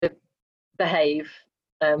behave,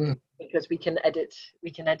 Mm. because we can edit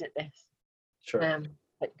this. Sure.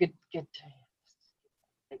 But good to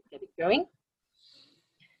get it going.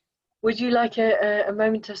 Would you like a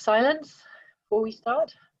moment of silence before we start?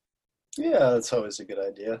 Yeah, that's always a good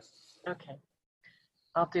idea. Okay.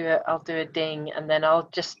 I'll do a ding, and then I'll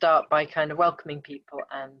just start by kind of welcoming people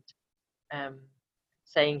and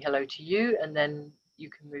saying hello to you, and then you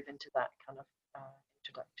can move into that kind of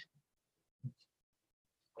introduction.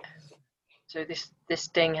 So this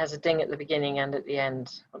ding has a ding at the beginning and at the end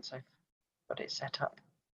once I've got it set up.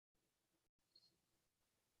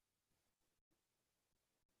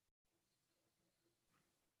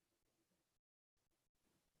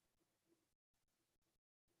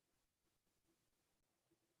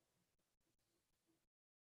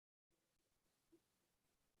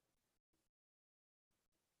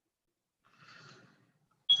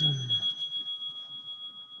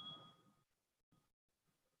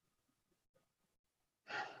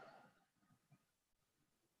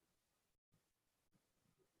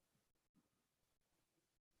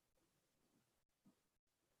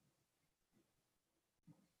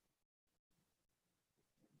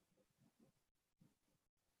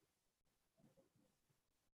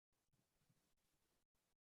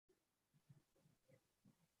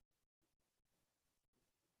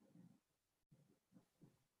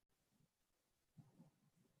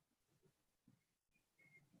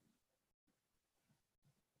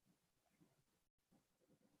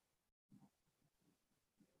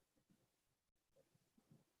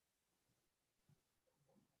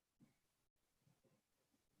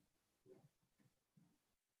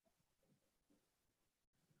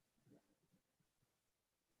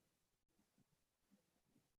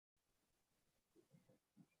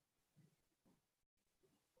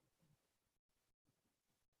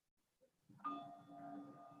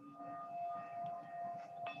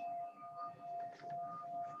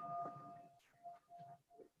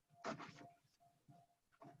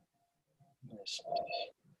 Nice.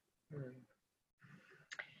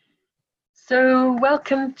 So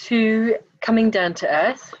welcome to Coming Down to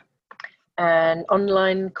Earth, an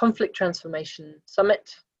online conflict transformation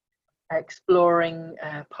summit exploring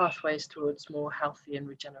pathways towards more healthy and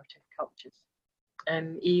regenerative cultures.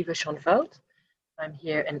 I'm Eva Schonfeld. I'm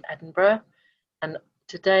here in Edinburgh, and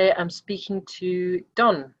today I'm speaking to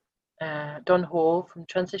Don Hall from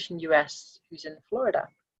Transition US, who's in Florida,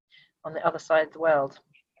 on the other side of the world.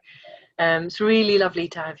 It's really lovely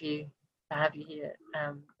to have you here,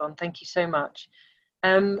 Don. Thank you so much.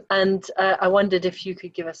 And I wondered if you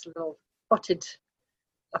could give us a little potted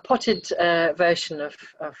version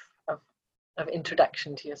of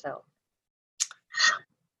introduction to yourself.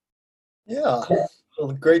 Yeah,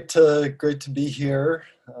 well, great to be here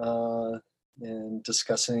and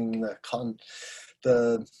discussing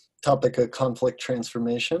the topic of conflict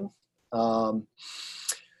transformation.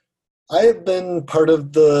 I have been part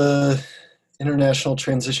of the International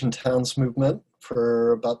Transition Towns movement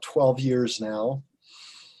for about 12 years now.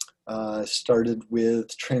 I started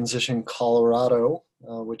with Transition Colorado,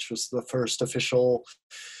 which was the first official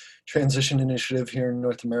transition initiative here in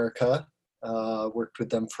North America. Worked with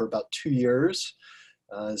them for about 2 years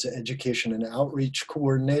as an education and outreach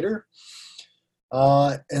coordinator.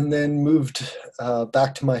 And then moved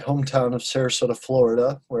back to my hometown of Sarasota,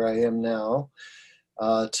 Florida, where I am now,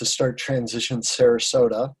 to start Transition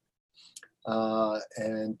Sarasota.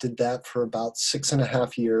 And did that for about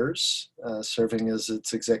 6.5 years, serving as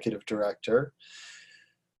its executive director.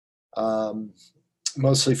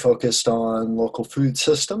 Mostly focused on local food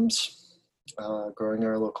systems, growing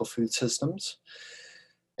our local food systems.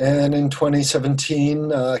 And in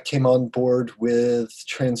 2017, came on board with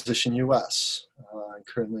Transition US. I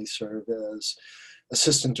currently serve as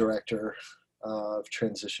assistant director of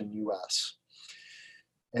Transition US.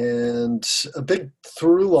 And a big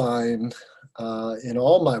through line in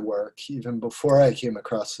all my work, even before I came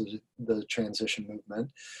across the transition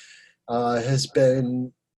movement, has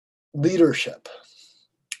been leadership.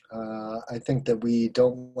 I think that we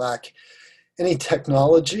don't lack any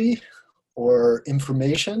technology or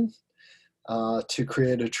information to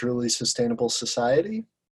create a truly sustainable society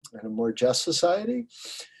and a more just society.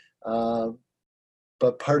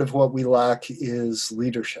 But part of what we lack is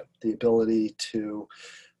leadership, the ability to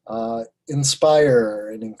inspire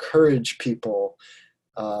and encourage people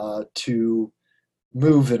to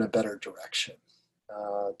move in a better direction,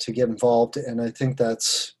 to get involved. And I think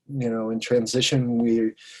that's, in transition,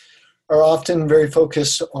 we are often very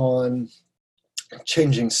focused on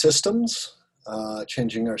changing systems,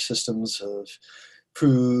 changing our systems of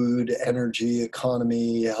food, energy,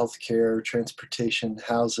 economy, healthcare, transportation,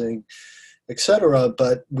 housing, etc.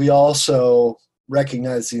 But we also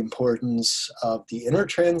recognize the importance of the inner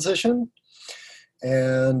transition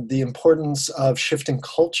and the importance of shifting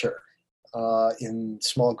culture in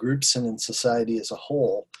small groups and in society as a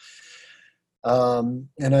whole.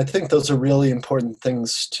 And I think those are really important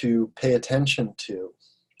things to pay attention to.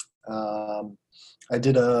 I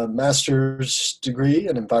did a master's degree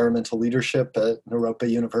in environmental leadership at Naropa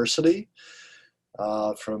University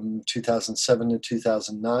from 2007 to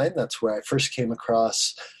 2009. That's where I first came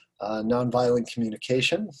across nonviolent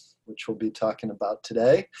communication, which we'll be talking about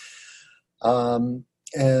today. And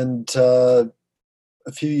a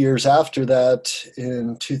few years after that,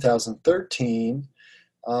 in 2013,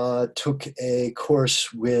 took a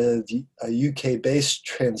course with a UK-based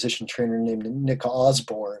transition trainer named Nick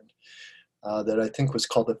Osborne that I think was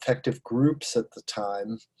called Effective Groups at the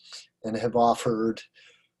time, and have offered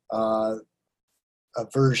a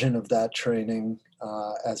version of that training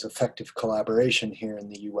as Effective Collaboration here in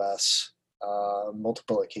the US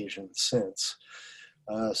multiple occasions since.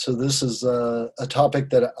 So this is a topic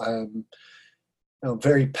that I'm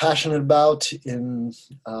very passionate about in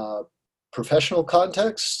professional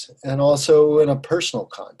context and also in a personal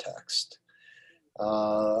context.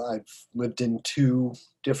 I've lived in 2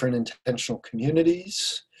 different intentional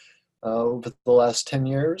communities over the last 10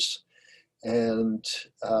 years, and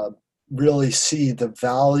really see the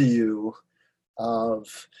value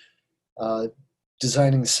of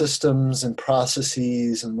designing systems and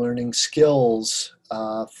processes and learning skills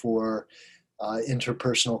for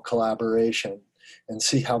interpersonal collaboration, and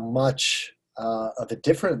see how much of a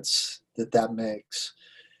difference that makes.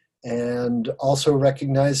 And also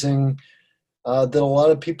recognizing that a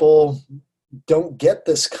lot of people don't get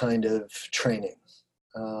this kind of training.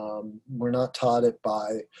 We're not taught it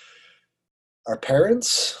by our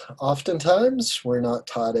parents oftentimes. We're not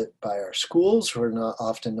taught it by our schools. We're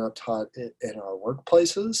often not taught it in our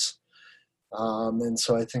workplaces. And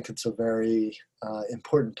so I think it's a very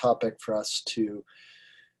important topic for us to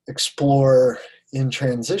explore in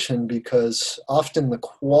transition, because often the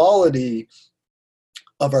quality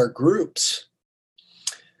of our groups,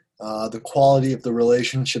 the quality of the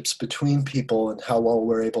relationships between people and how well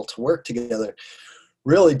we're able to work together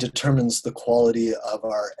really determines the quality of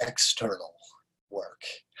our external work,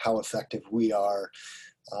 how effective we are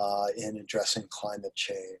in addressing climate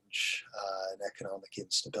change and economic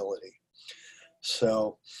instability.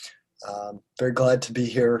 So very glad to be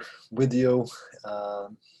here with you,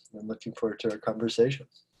 and looking forward to our conversation.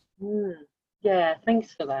 Yeah,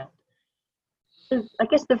 thanks for that. So I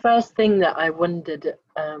guess the first thing that I wondered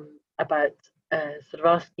about sort of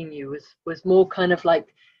asking you was more kind of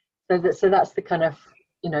like, so that's the kind of,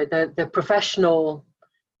 the professional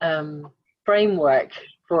framework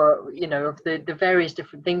for, of the various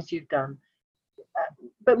different things you've done,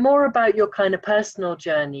 but more about your kind of personal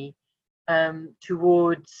journey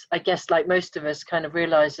towards, I guess, like most of us, kind of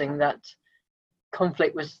realizing that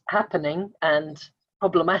conflict was happening and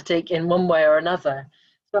problematic in one way or another.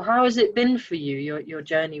 So how has it been for you, your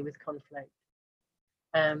journey with conflict?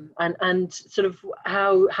 And sort of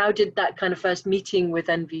how did that kind of first meeting with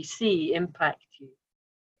NVC impact you?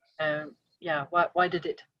 Why did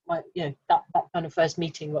it, that kind of first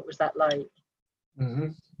meeting, what was that like? Mm-hmm.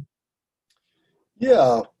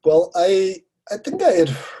 Yeah, well, I think I had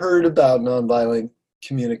heard about nonviolent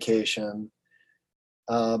communication,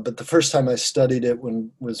 but the first time I studied it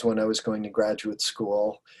was when I was going to graduate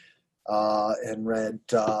school, and read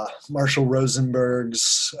Marshall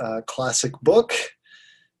Rosenberg's classic book,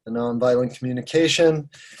 The Nonviolent Communication,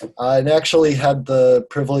 and actually had the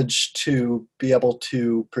privilege to be able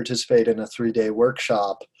to participate in a 3-day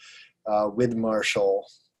workshop with Marshall,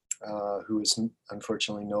 who is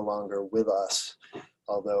unfortunately no longer with us,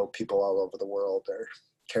 although people all over the world are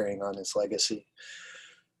carrying on his legacy.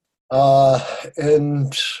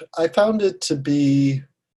 And I found it to be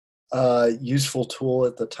a useful tool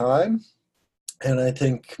at the time, and I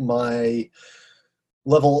think my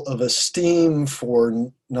level of esteem for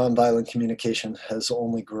nonviolent communication has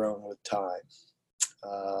only grown with time.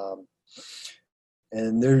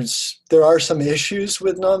 And there are some issues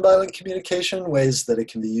with nonviolent communication, ways that it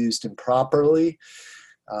can be used improperly,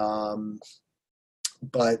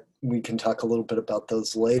 but we can talk a little bit about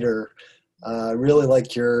those later. I really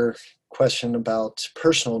like your question about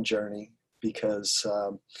personal journey, because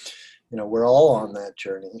we're all on that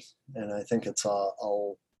journey, and I think it's a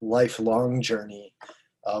lifelong journey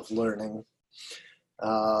of learning.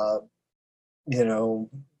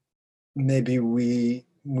 Maybe we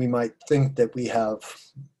might think that we have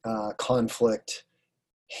conflict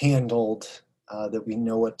handled that we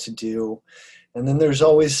know what to do. And then there's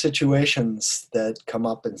always situations that come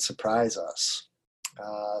up and surprise us.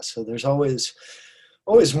 So there's always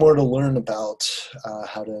more to learn about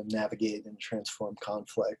how to navigate and transform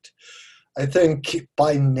conflict. I think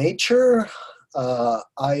by nature,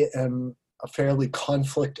 I am a fairly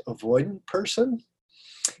conflict avoidant person.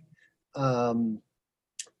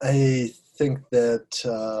 I think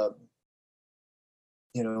that,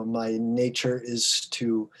 my nature is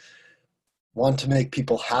to want to make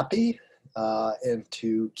people happy and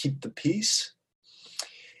to keep the peace.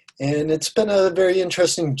 And it's been a very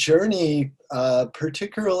interesting journey,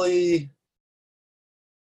 particularly,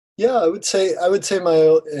 I would say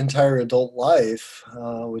my entire adult life,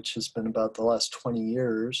 which has been about the last 20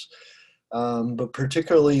 years, but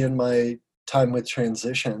particularly in my time with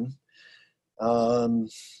transition,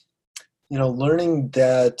 learning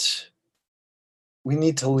that we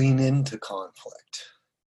need to lean into conflict,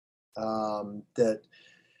 that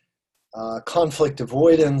conflict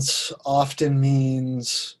avoidance often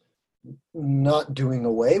means not doing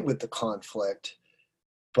away with the conflict,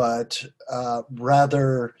 but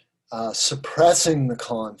rather suppressing the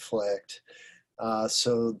conflict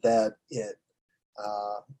so that it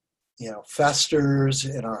festers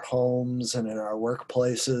in our homes and in our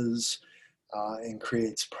workplaces and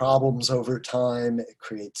creates problems over time. It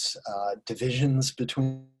creates divisions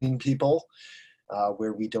between people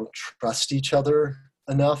where we don't trust each other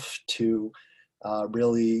enough to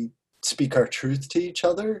really speak our truth to each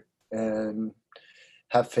other and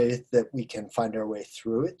have faith that we can find our way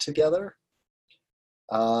through it together.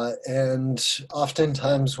 And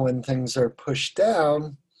oftentimes when things are pushed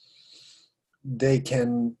down, they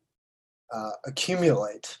can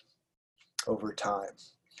accumulate over time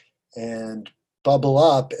and bubble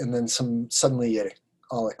up, and then suddenly it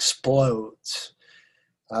all explodes.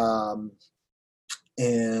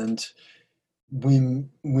 And we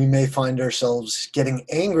may find ourselves getting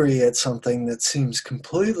angry at something that seems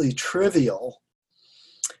completely trivial,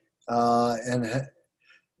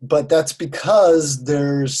 but that's because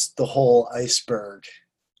there's the whole iceberg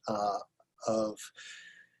of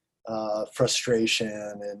frustration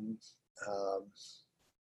and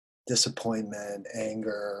disappointment,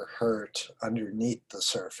 anger, hurt underneath the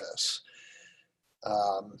surface.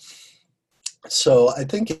 So I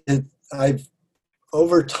think I've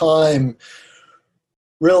over time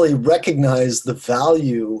really recognized the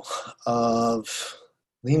value of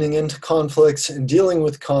leaning into conflicts and dealing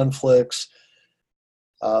with conflicts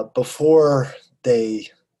before they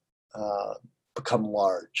become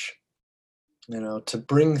large. To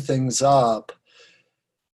bring things up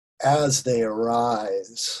as they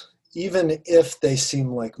arise, even if they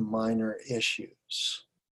seem like minor issues.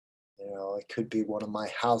 It could be one of my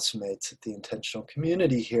housemates at the intentional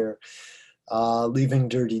community here leaving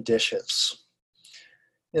dirty dishes.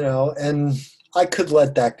 And I could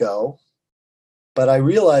let that go, but I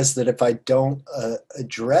realize that if I don't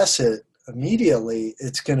address it immediately,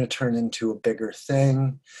 it's going to turn into a bigger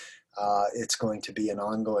thing. It's going to be an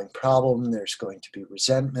ongoing problem. There's going to be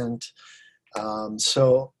resentment.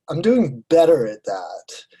 So I'm doing better at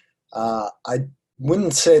that. I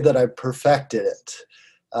wouldn't say that I perfected it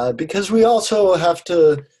because we also have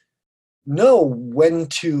to know when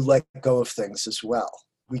to let go of things as well.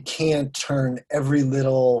 We can't turn every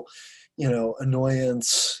little,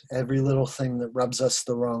 annoyance, every little thing that rubs us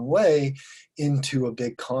the wrong way into a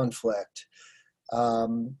big conflict.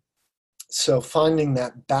 So finding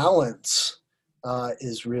that balance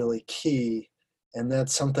is really key. And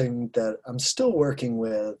that's something that I'm still working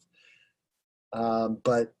with.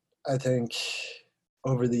 But I think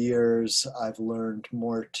over the years, I've learned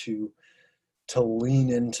more to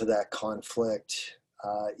lean into that conflict,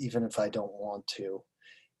 even if I don't want to,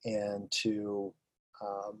 and to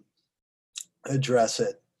address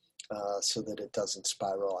it so that it doesn't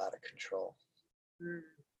spiral out of control.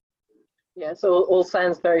 Yeah, so all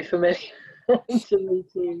sounds very familiar to me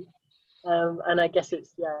too. And I guess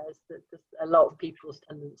it's a lot of people's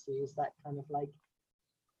tendency is that kind of like,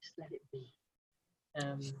 just let it be.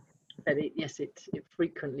 But it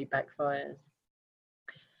frequently backfires.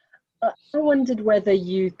 I wondered whether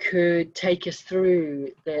you could take us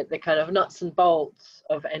through the kind of nuts and bolts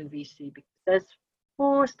of NVC, because there's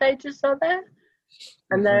 4 stages, are there?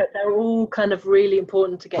 And they're all kind of really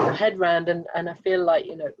important to get your head around, and I feel like,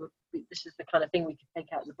 this is the kind of thing we could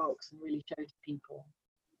take out of the box and really show to people.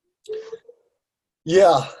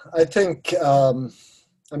 Yeah, I think,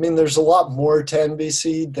 there's a lot more to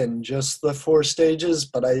NVC than just the 4 stages,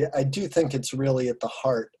 but I do think it's really at the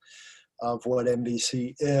heart of what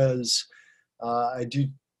NVC is. I do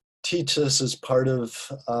teach this as part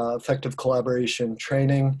of effective collaboration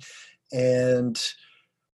training, And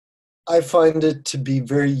I find it to be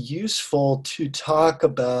very useful to talk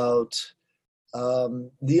about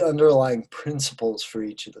the underlying principles for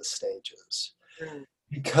each of the stages, Mm.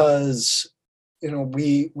 because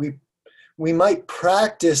we might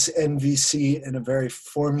practice NVC in a very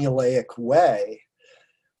formulaic way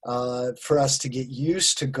for us to get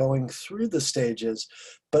used to going through the stages,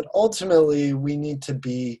 but ultimately we need to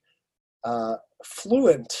be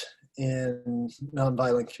fluent in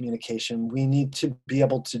nonviolent communication. We need to be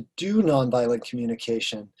able to do nonviolent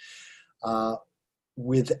communication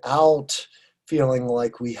without feeling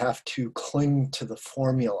like we have to cling to the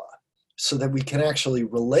formula, so that we can actually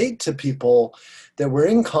relate to people that we're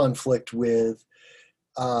in conflict with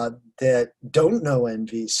that don't know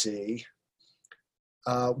NVC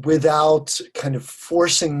without kind of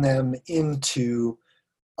forcing them into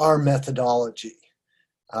our methodology,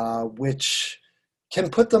 which can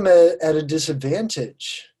put them at a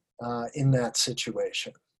disadvantage in that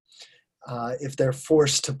situation. If they're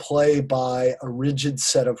forced to play by a rigid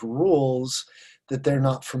set of rules that they're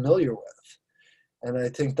not familiar with. And I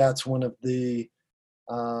think that's one of the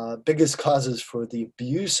biggest causes for the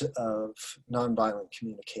abuse of nonviolent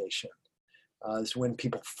communication, is when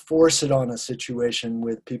people force it on a situation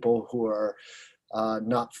with people who are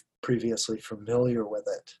not previously familiar with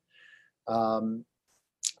it.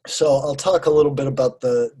 So I'll talk a little bit about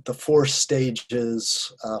the 4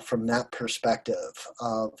 stages from that perspective,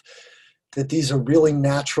 of that these are really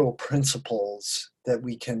natural principles that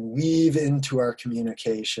we can weave into our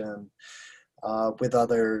communication with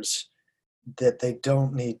others, that they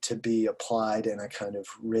don't need to be applied in a kind of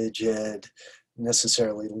rigid,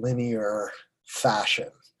 necessarily linear fashion.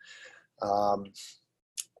 And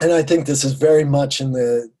I think this is very much in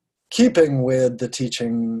the keeping with the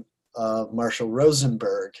teaching of Marshall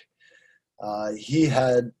Rosenberg. He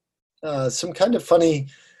had some kind of funny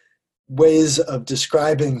ways of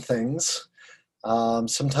describing things,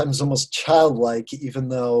 sometimes almost childlike, even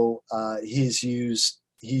though he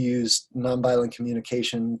used nonviolent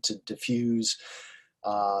communication to diffuse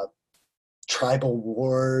tribal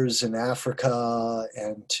wars in Africa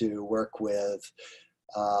and to work with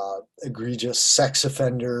egregious sex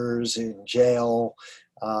offenders in jail.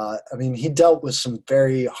 I mean, he dealt with some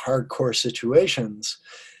very hardcore situations,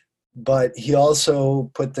 but he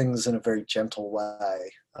also put things in a very gentle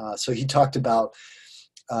way. So he talked about,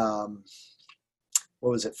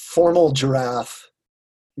 formal giraffe.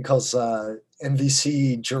 He calls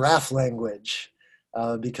NVC giraffe language,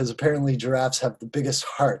 because apparently giraffes have the biggest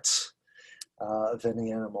hearts of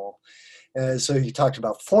any animal. So he talked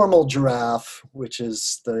about formal giraffe, which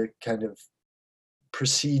is the kind of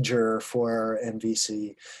procedure for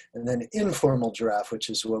NVC, and then informal giraffe, which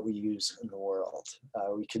is what we use in the world.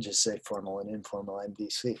 We could just say formal and informal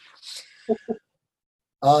NVC.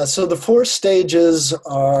 So the 4 stages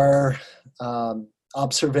are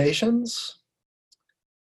observations,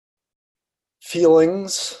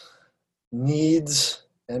 feelings, needs,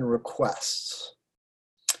 and requests.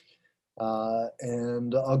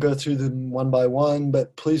 And I'll go through them one by one,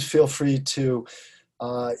 but please feel free to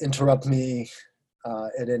interrupt me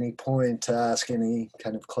at any point to ask any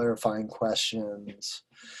kind of clarifying questions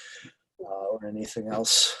or anything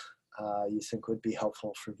else you think would be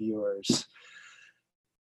helpful for viewers.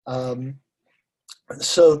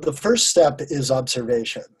 So the first step is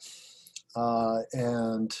observation.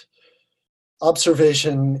 And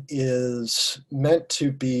observation is meant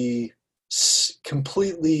to be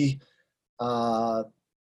completely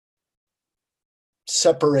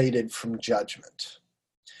separated from judgment.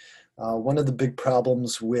 One of the big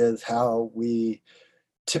problems with how we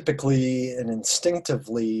typically and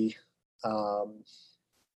instinctively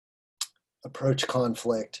approach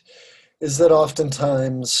conflict is that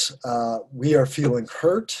oftentimes we are feeling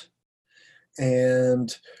hurt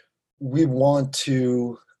and we want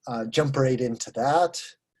to jump right into that.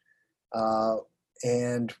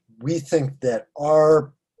 And we think that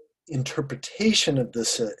our interpretation of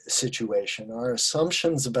this situation, our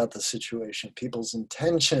assumptions about the situation, people's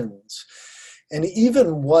intentions, and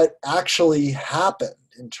even what actually happened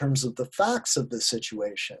in terms of the facts of the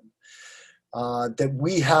situation, that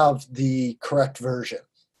we have the correct version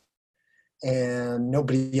and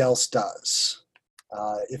nobody else does.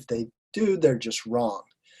 If they do, they're just wrong.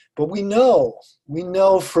 But we know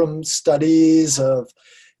from studies of,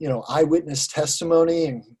 eyewitness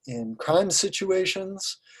testimony in crime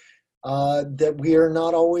situations, that we are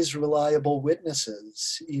not always reliable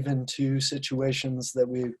witnesses, even to situations that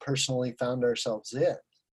we've personally found ourselves in.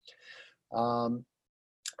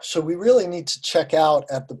 So we really need to check out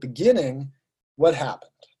at the beginning what happened.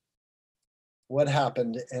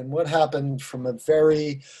 And what happened from a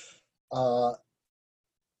very uh,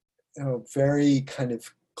 very kind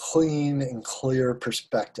of clean and clear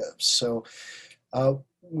perspectives. So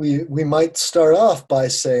we might start off by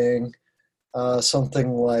saying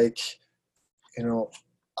something like,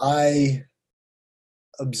 I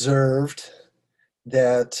observed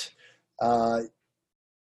that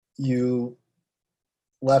you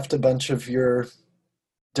left a bunch of your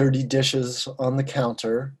dirty dishes on the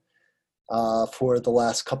counter for the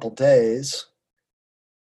last couple days.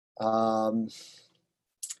 And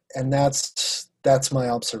that's my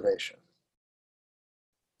observation.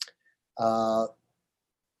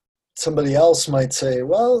 Somebody else might say,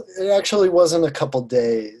 well, it actually wasn't a couple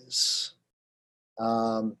days.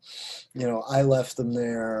 I left them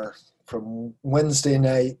there from Wednesday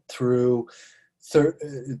night through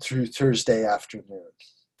Thursday afternoon.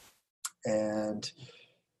 And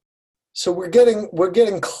so we're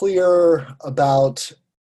getting clear about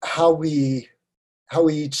how we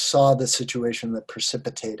each saw the situation that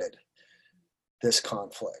precipitated this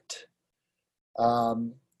conflict,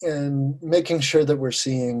 and making sure that we're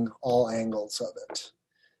seeing all angles of it.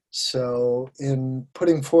 So in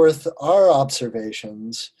putting forth our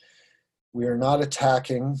observations, we are not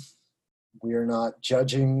attacking, we are not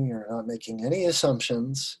judging, we are not making any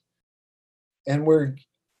assumptions, and we're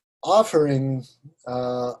offering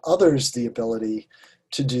others the ability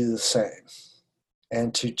to do the same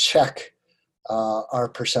and to check our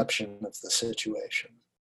perception of the situation.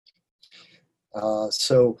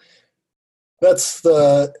 So that's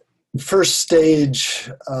the first stage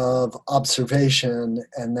of observation,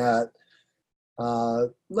 and that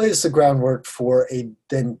lays the groundwork for a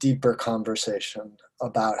then deeper conversation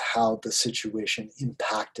about how the situation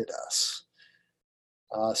impacted us.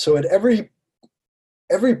 So at every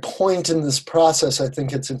point in this process, I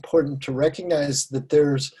think it's important to recognize that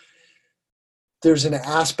there's an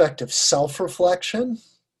aspect of self-reflection,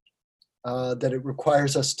 that it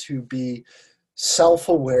requires us to be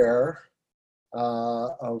self-aware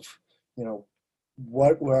of,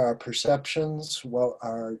 what were our perceptions, what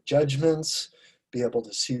are our judgments, be able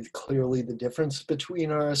to see clearly the difference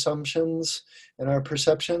between our assumptions and our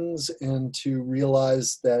perceptions, and to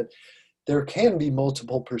realize that there can be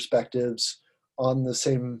multiple perspectives on the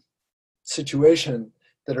same situation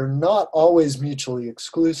that are not always mutually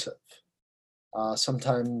exclusive.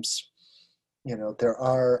 Sometimes, there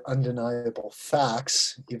are undeniable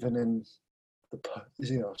facts, even in the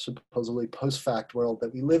supposedly post-fact world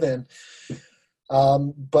that we live in.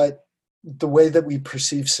 But the way that we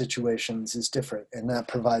perceive situations is different, and that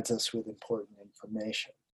provides us with important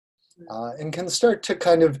information. And can start to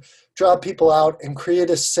kind of draw people out and create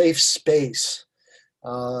a safe space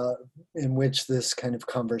in which this kind of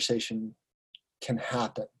conversation can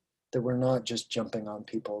happen, that we're not just jumping on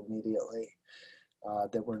people immediately,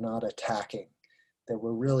 that we're not attacking, that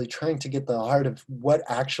we're really trying to get the heart of what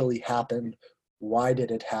actually happened, why did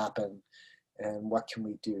it happen, and what can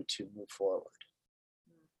we do to move forward.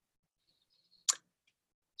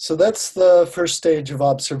 So that's the first stage of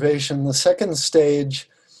observation. The second stage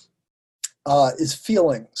is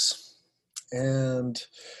feelings. And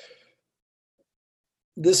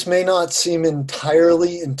this may not seem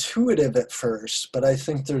entirely intuitive at first, but I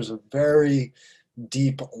think there's a very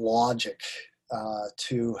deep logic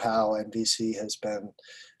to how NVC has been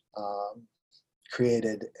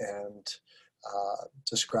created and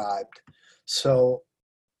described. So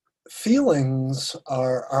feelings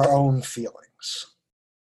are our own feelings.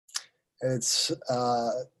 It's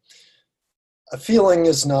a feeling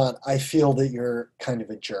is not, I feel that you're kind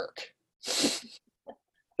of a jerk.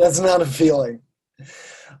 That's not a feeling.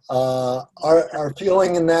 Our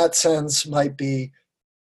feeling in that sense might be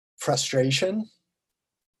frustration.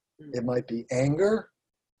 It might be anger.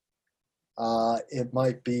 It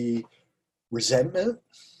might be resentment.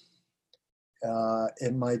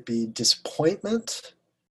 It might be disappointment.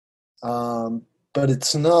 But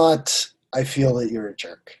it's not, I feel that you're a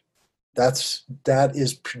jerk. That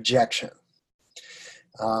is projection.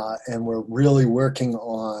 And we're really working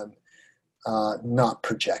on not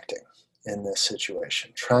projecting in this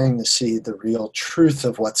situation, trying to see the real truth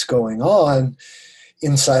of what's going on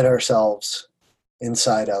inside ourselves,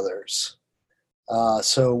 inside others.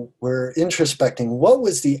 So we're introspecting, what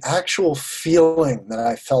was the actual feeling that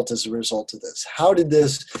I felt as a result of this? How did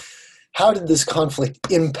this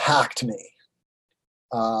conflict impact me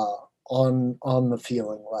on the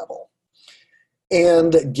feeling level?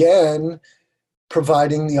 And again,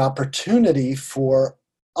 providing the opportunity for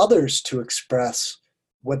others to express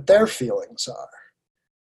what their feelings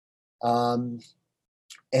are.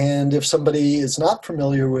 And if somebody is not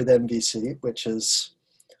familiar with NVC, which is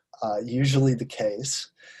usually the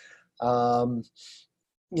case,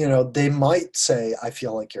 they might say, I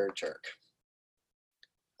feel like you're a jerk.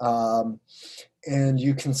 And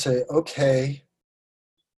you can say, okay,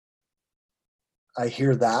 I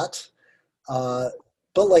hear that.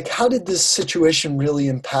 But like, how did this situation really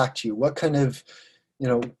impact you? What kind of,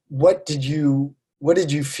 what did you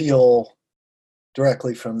feel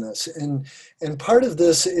directly from this? And part of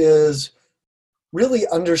this is really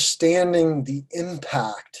understanding the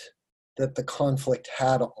impact that the conflict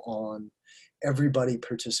had on everybody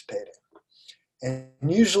participating. And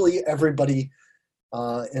usually everybody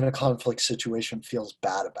in a conflict situation feels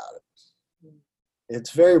bad about it.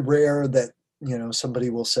 It's very rare that, somebody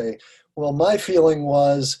will say, well, my feeling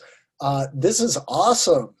was, this is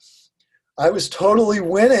awesome. I was totally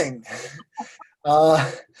winning.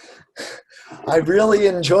 I really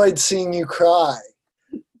enjoyed seeing you cry.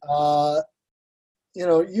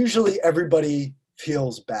 Usually everybody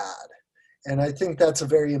feels bad. And I think that's a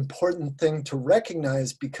very important thing to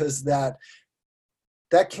recognize, because that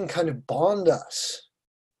can kind of bond us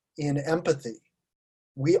in empathy.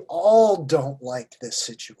 We all don't like this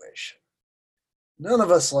situation. None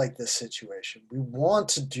of us like this situation. We want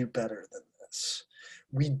to do better than this.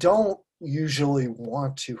 We don't usually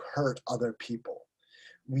want to hurt other people.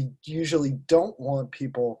 We usually don't want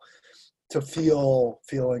people to feel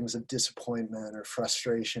feelings of disappointment or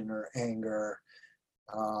frustration or anger.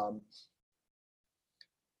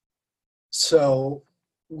 So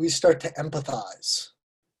we start to empathize.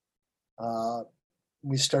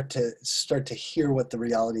 We start to hear what the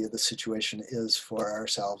reality of the situation is for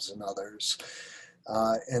ourselves and others.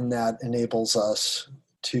 And that enables us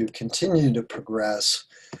to continue to progress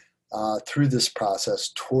through this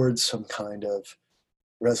process towards some kind of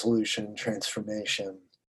resolution, transformation.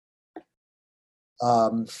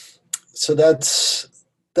 So that's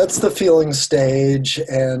the feeling stage.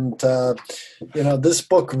 And, this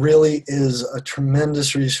book really is a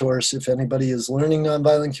tremendous resource if anybody is learning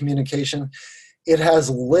nonviolent communication. It has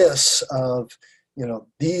lists of,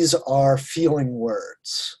 these are feeling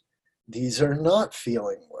words. These are not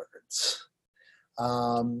feeling words.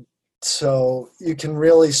 So you can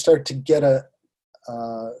really start to get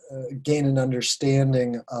gain an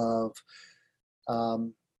understanding of,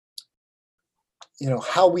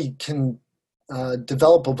 how we can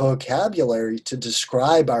develop a vocabulary to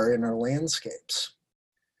describe our inner landscapes,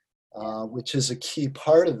 which is a key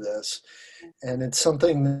part of this. And it's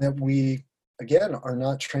something that we, again, are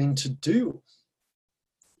not trained to do.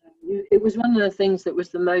 It was one of the things that was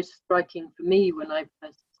the most striking for me when I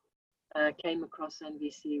first came across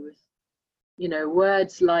NVC was,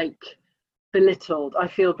 words like belittled, I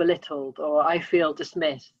feel belittled, or I feel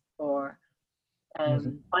dismissed, or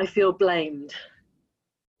I feel blamed.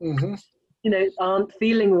 Mm-hmm. Aren't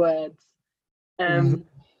feeling words. And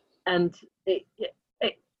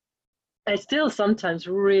I still sometimes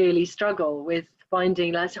really struggle with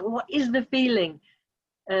finding, like, so what is the feeling?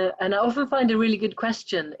 And I often find a really good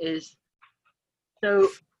question is, so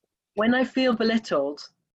when I feel belittled,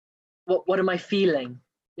 what am I feeling?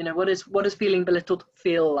 What does feeling belittled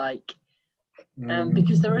feel like?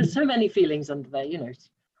 Because there are so many feelings under there. I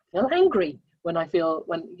feel angry when I feel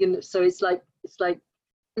so it's like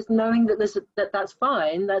just knowing that that's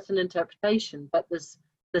fine. That's an interpretation, but there's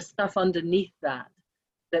stuff underneath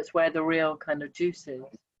that's where the real kind of juice is.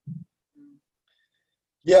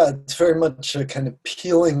 Yeah, it's very much a kind of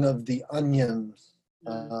peeling of the onion.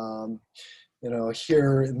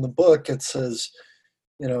 Here in the book it says,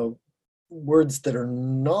 words that are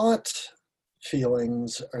not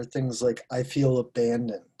feelings are things like, I feel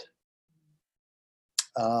abandoned.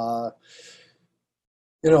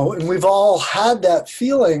 And we've all had that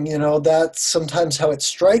feeling, that's sometimes how it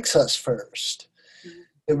strikes us first,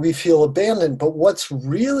 that we feel abandoned. But what's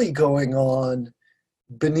really going on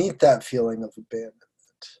beneath that feeling of abandonment?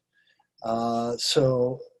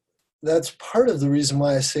 So that's part of the reason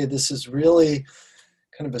why I say this is really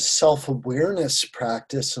kind of a self-awareness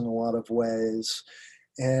practice in a lot of ways,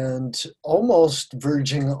 and almost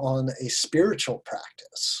verging on a spiritual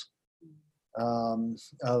practice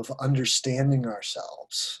of understanding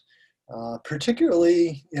ourselves.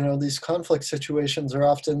 Particularly, these conflict situations are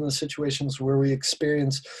often the situations where we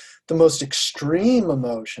experience the most extreme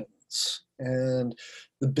emotions and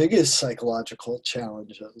the biggest psychological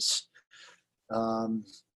challenges.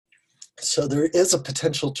 So there is a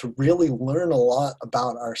potential to really learn a lot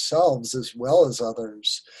about ourselves as well as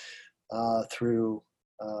others through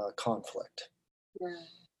conflict. Yeah.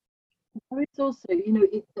 There is also,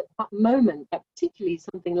 that moment, particularly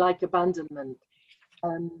something like abandonment,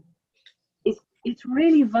 it's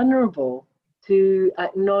really vulnerable to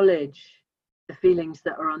acknowledge the feelings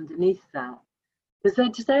that are underneath that.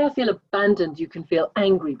 Because to say I feel abandoned, you can feel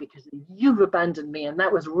angry because you've abandoned me, and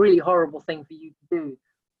that was a really horrible thing for you to do.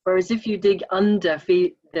 Whereas if you dig under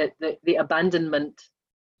the abandonment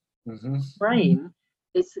Mm-hmm. frame,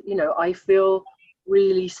 it's, you know, I feel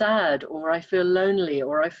really sad, or I feel lonely,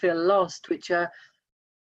 or I feel lost, which are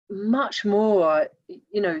much more,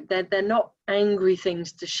 you know, they're not angry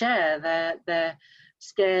things to share. They're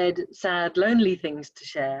scared, sad, lonely things to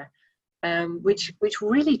share. Which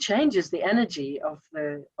really changes the energy of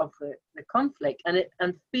the conflict,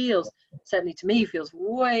 and feels, certainly to me, feels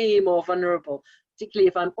way more vulnerable, particularly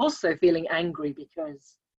if I'm also feeling angry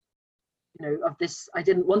because, you know, of this, I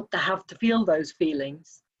didn't want to have to feel those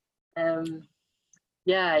feelings.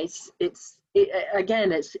 Yeah,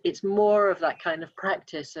 again, it's more of that kind of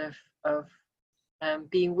practice of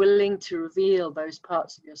being willing to reveal those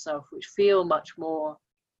parts of yourself which feel much more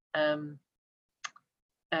um,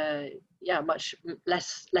 yeah, much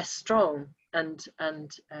less strong and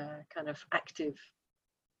kind of active.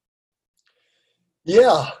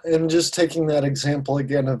 Yeah, and just taking that example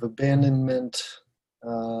again of abandonment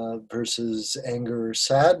versus anger or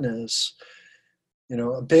sadness, you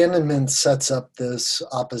know, abandonment sets up this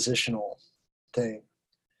oppositional thing.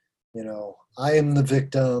 You know, I am the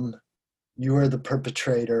victim, you are the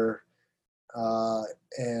perpetrator,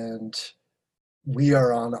 and we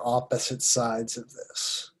are on opposite sides of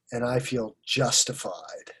this. And I feel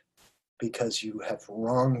justified because you have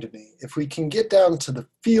wronged me. If we can get down to the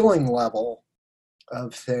feeling level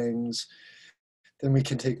of things, then we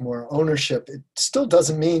can take more ownership. It still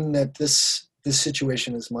doesn't mean that this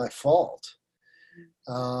situation is my fault.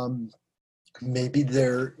 Maybe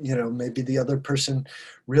maybe the other person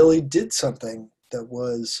really did something that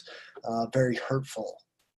was very hurtful.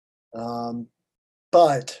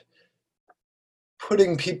 But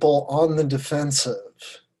putting people on the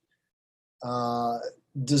defensive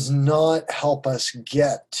does not help us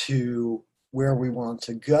get to where we want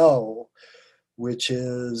to go, which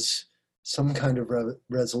is some kind of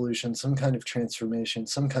resolution, some kind of transformation,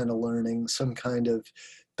 some kind of learning, some kind of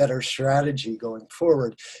better strategy going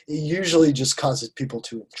forward. It usually just causes people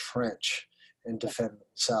to entrench and defend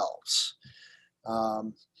themselves.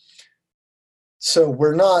 So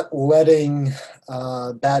we're not letting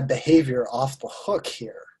bad behavior off the hook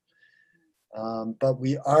here, but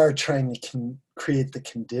we are trying to create the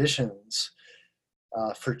conditions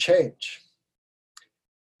for change.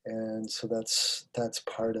 And so that's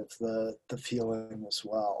part of the feeling as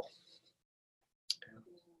well.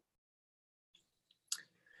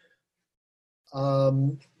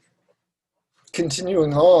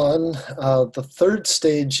 Continuing on, the third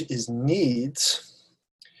stage is needs.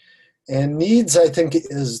 And needs, I think,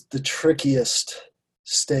 is the trickiest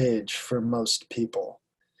stage for most people.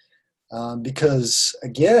 Because,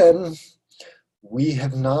 again, we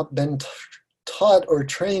have not been taught or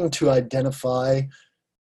trained to identify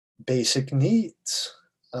basic needs.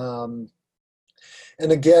 And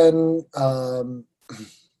again,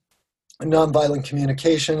 nonviolent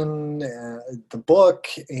communication, the book,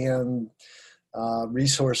 and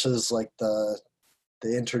resources like the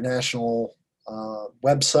international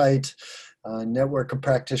website, network of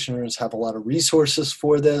practitioners have a lot of resources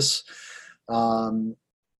for this.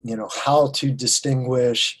 You know, how to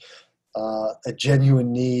distinguish a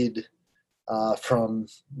genuine need from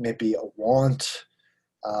maybe a want.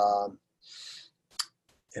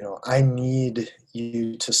 You know, I need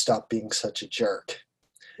you to stop being such a jerk.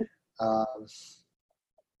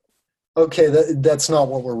 Okay, that's not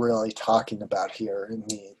what we're really talking about here in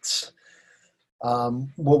needs.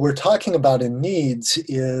 What we're talking about in needs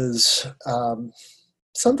is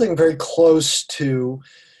something very close to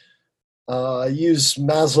use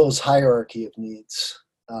Maslow's hierarchy of needs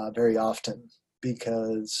very often,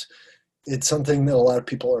 because it's something that a lot of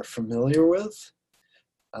people are familiar with.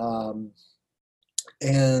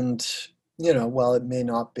 And, you know, while it may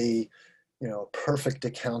not be, you know, a perfect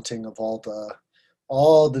accounting of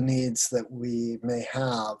all the needs that we may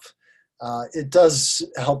have, it does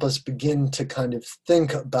help us begin to kind of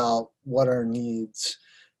think about what our needs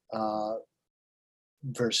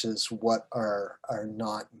versus what are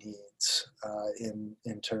not needs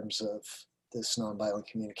in terms of this nonviolent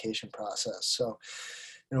communication process. So,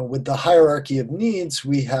 you know, with the hierarchy of needs,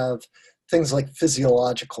 we have things like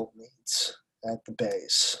physiological needs at the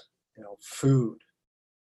base, you know, food,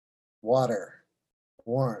 water,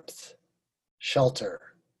 warmth, shelter,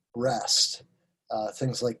 rest,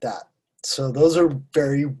 things like that. So those are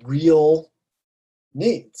very real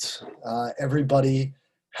needs. Everybody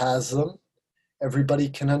has them. Everybody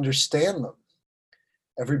can understand them.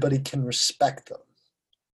 Everybody can respect them.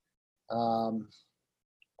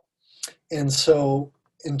 And so,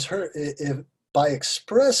 by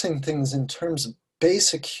expressing things in terms of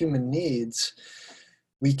basic human needs,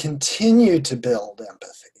 we continue to build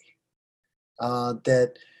empathy.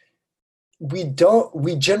 That we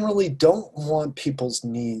generally don't want people's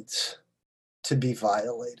needs to be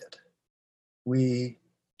violated. We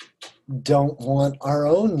don't want our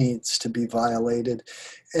own needs to be violated,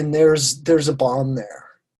 and there's a bond there.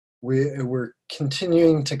 We're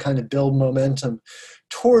continuing to kind of build momentum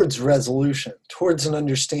towards resolution, towards an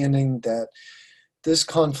understanding that this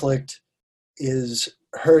conflict is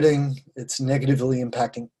hurting, it's negatively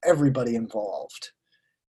impacting everybody involved,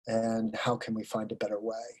 and how can we find a better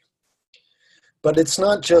way? But it's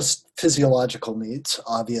not just physiological needs,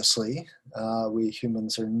 obviously. We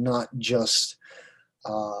humans are not just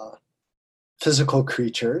physical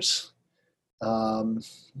creatures.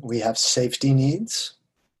 We have safety needs,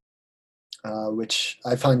 which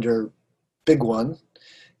I find are a big one.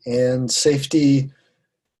 And safety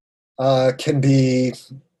can be,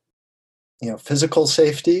 physical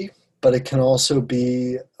safety, but it can also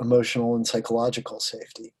be emotional and psychological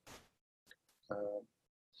safety.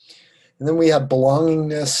 And then we have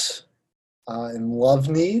belongingness and love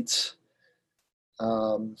needs.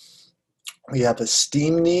 We have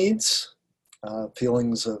esteem needs,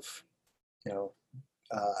 feelings of,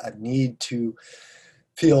 a need to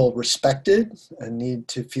feel respected, a need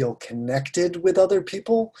to feel connected with other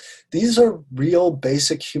people. These are real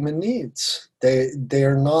basic human needs. They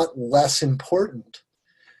are not less important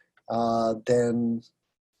than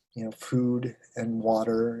food and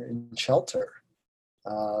water and shelter.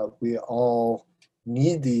 We all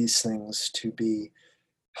need these things to be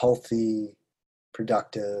healthy,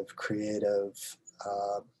 productive, creative,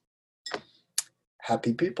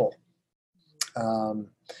 happy people.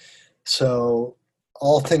 So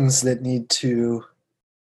all things that need to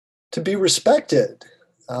be respected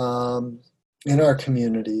in our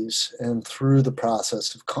communities and through the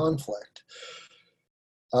process of conflict.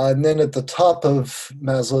 And then at the top of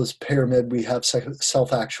Maslow's pyramid, we have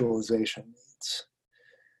self-actualization needs.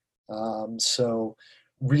 So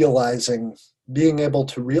being able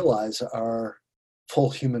to realize our full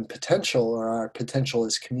human potential, or our potential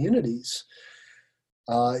as communities,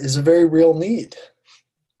 is a very real need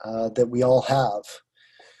that we all have.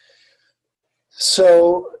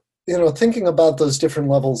 So, thinking about those different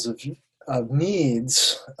levels of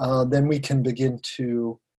needs, then we can begin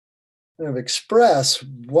to express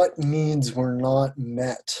what needs were not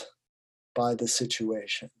met by the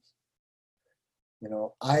situation.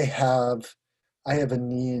 I have a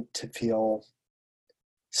need to feel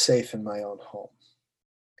safe in my own home.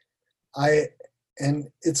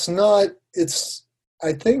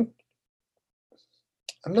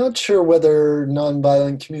 I'm not sure whether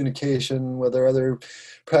nonviolent communication, whether other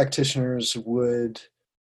practitioners would,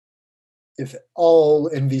 if all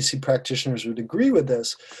NVC practitioners would agree with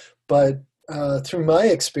this, but through my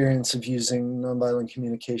experience of using nonviolent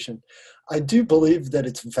communication, I do believe that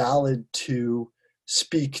it's valid to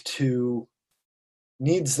speak to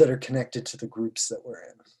needs that are connected to the groups that we're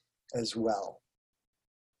in as well.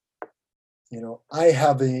 I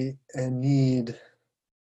have a need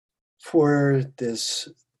for this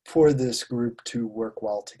group to work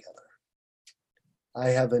well together. I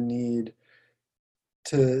have a need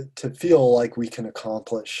to feel like we can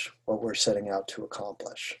accomplish what we're setting out to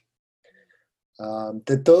accomplish.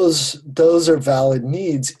 That those are valid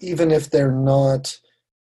needs, even if they're not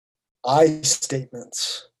I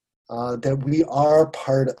statements. That we are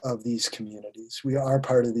part of these communities, we are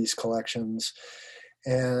part of these collections,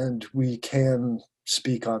 and we can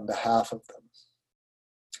speak on behalf of them.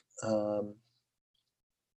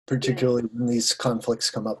 Particularly when these conflicts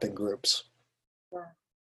come up in groups.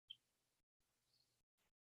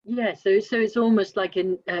 Yeah, so it's almost like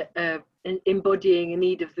embodying a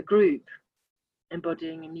need of the group,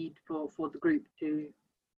 embodying a need for the group to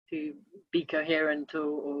be coherent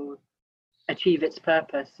or achieve its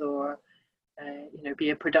purpose, or be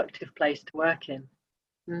a productive place to work in.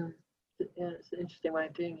 Yeah, it's an interesting way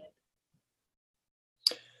of doing it.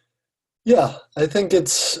 Yeah, I think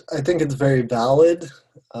it's very valid,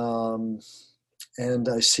 and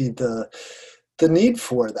I see the need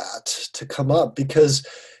for that to come up, because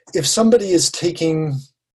if somebody is taking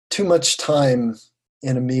too much time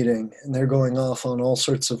in a meeting and they're going off on all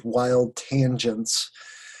sorts of wild tangents,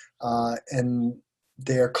 and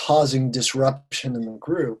they're causing disruption in the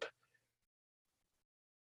group,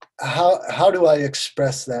 how do I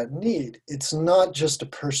express that need? It's not just a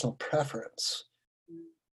personal preference.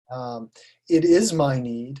 It is my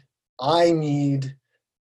need. I need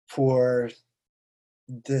for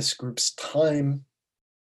this group's time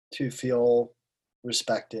to feel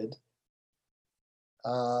respected.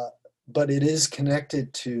 but it is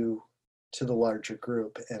connected to the larger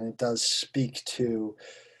group, and it does speak to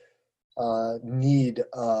need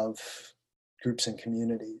of groups and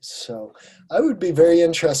communities. So I would be very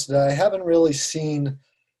interested. I haven't really seen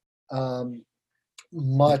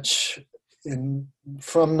much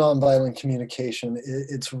from nonviolent communication.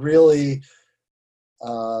 It's really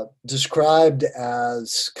described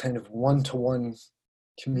as kind of one-to-one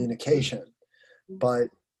communication, but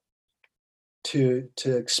to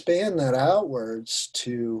expand that outwards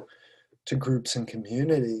to groups and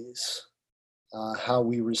communities, how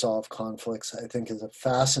we resolve conflicts, I think is a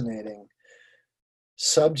fascinating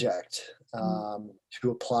subject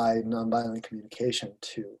to apply nonviolent communication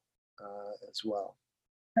to as well.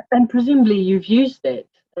 And presumably you've used it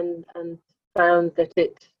and found that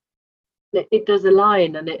it does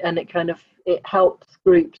align, and it kind of it helps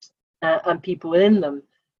groups and people within them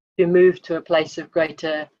to move to a place of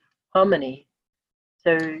greater harmony.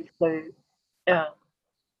 So yeah.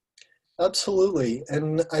 Absolutely.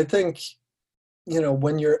 And I think,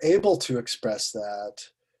 when you're able to express that,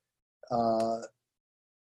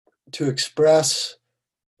 to express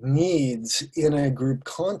needs in a group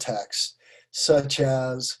context, such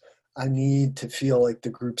as I need to feel like the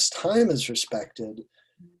group's time is respected,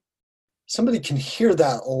 somebody can hear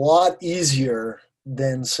that a lot easier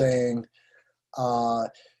than saying,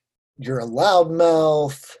 you're a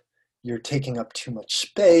loudmouth, you're taking up too much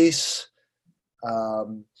space,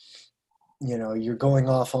 you're going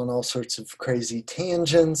off on all sorts of crazy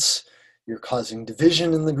tangents, you're causing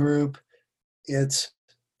division in the group.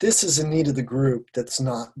 This is a need of the group that's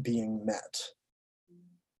not being met.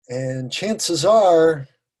 And chances are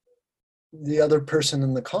the other person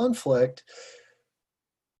in the conflict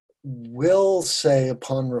will say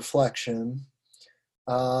upon reflection,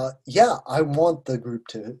 yeah, I want the group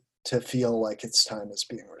to feel like its time is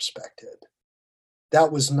being respected.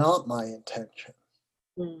 That was not my intention.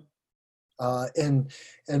 And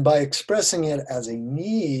by expressing it as a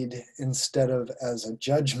need instead of as a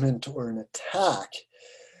judgment or an attack,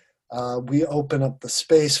 we open up the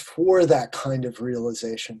space for that kind of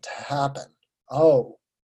realization to happen. Oh,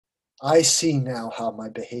 I see now how my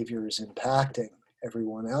behavior is impacting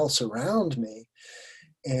everyone else around me,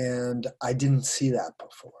 and I didn't see that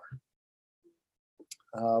before.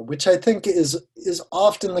 Which I think is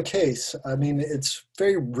often the case. I mean, it's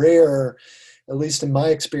very rare, at least in my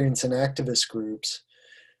experience in activist groups,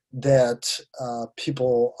 that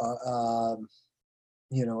people are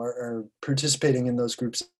participating in those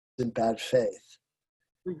groups in bad faith,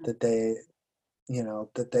 that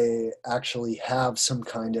they actually have some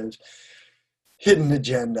kind of hidden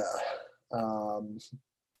agenda,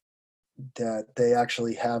 that they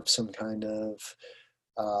actually have some kind of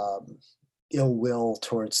ill will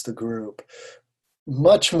towards the group.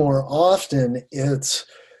 Much more often, it's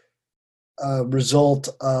a result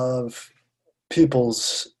of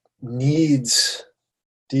people's needs,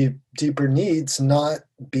 deeper needs, not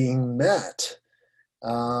being met.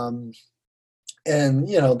 And,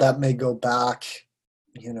 that may go back,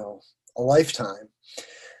 a lifetime.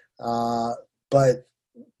 But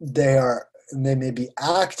they may be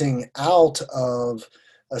acting out of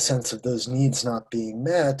a sense of those needs not being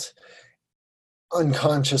met,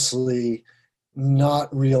 unconsciously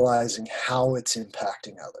not realizing how it's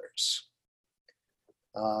impacting others.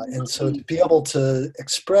 And so to be able to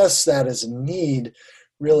express that as a need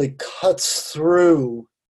really cuts through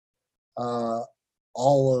all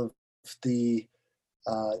of the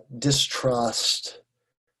distrust,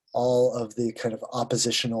 all of the kind of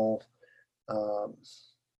oppositional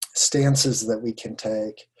stances that we can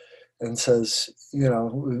take, and says,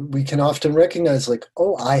 we can often recognize like,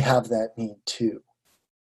 oh, I have that need too.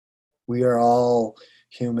 We are all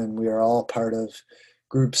human. We are all part of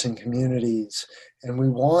groups and communities, and we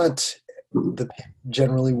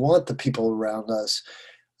generally want the people around us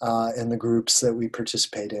and the groups that we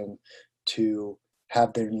participate in to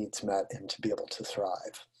have their needs met and to be able to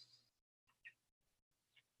thrive.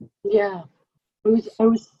 Yeah, I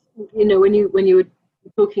was, when you were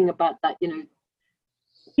talking about that,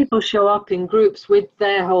 people show up in groups with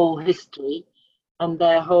their whole history and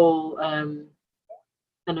their whole kind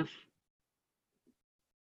of,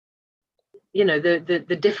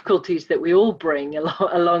 the difficulties that we all bring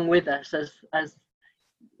along with us as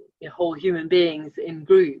whole human beings in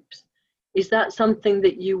groups. Is that something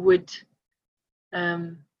that you would,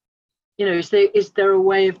 is there a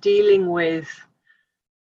way of dealing with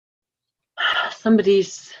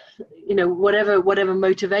somebody's, whatever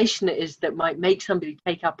motivation it is that might make somebody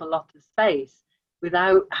take up a lot of space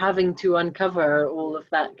without having to uncover all of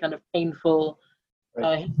that kind of painful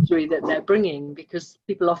history that they're bringing? Because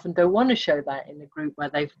people often don't want to show that in a group where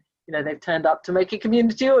they've they've turned up to make a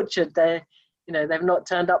community orchard. They've not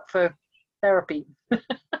turned up for therapy.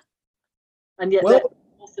 And yet Well, they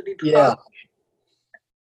also need yeah,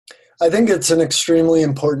 I think it's an extremely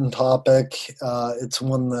important topic. It's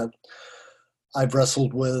one that I've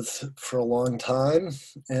wrestled with for a long time.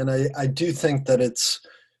 And I do think that it's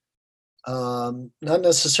not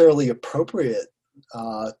necessarily appropriate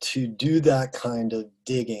to do that kind of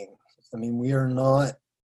digging. I mean, we are not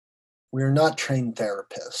trained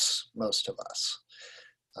therapists, most of us.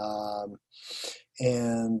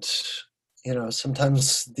 And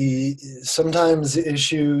sometimes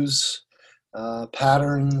issues,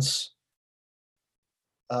 patterns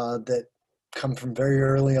that come from very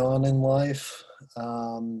early on in life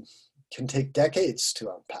can take decades to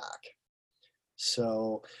unpack.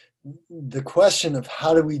 So the question of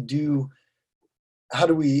how do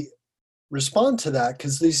we respond to that,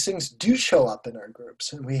 because these things do show up in our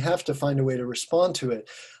groups and we have to find a way to respond to it.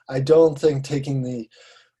 I don't think taking the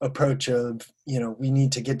approach of, we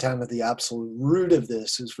need to get down to the absolute root of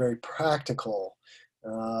this is very practical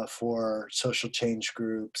for social change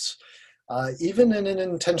groups, even in an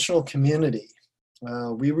intentional community.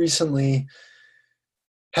 We recently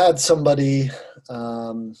had somebody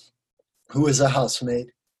who is a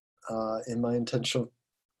housemate in the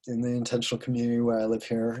intentional community where I live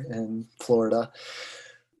here in Florida,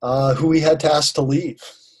 who we had to ask to leave.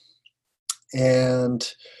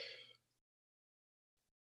 And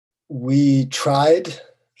we tried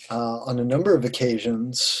on a number of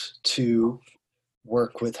occasions to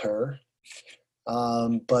work with her,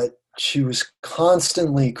 but she was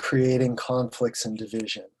constantly creating conflicts and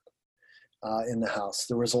division in the house.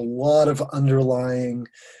 There was a lot of underlying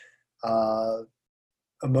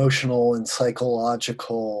emotional and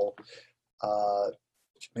psychological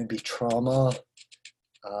maybe trauma,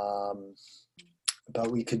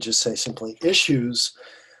 but we could just say simply issues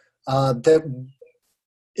that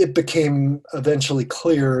it became eventually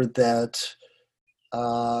clear that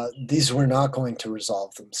these were not going to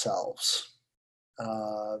resolve themselves.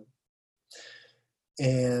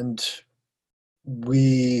 And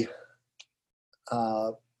we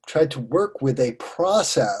tried to work with a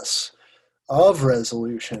process of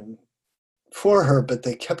resolution for her, but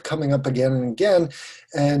they kept coming up again and again.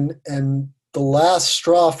 And the last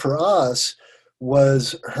straw for us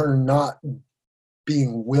was her not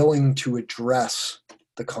being willing to address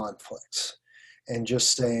the conflicts and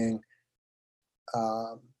just saying,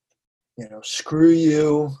 screw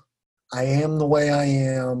you, I am the way I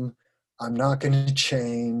am, I'm not going to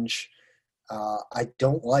change, I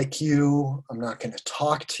don't like you, I'm not going to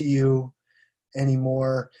talk to you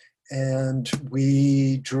anymore. And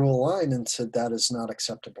we drew a line and said that is not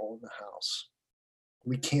acceptable in the house.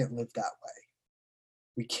 We can't live that way.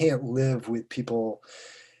 We can't live with people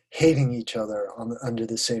hating each other under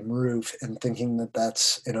the same roof and thinking that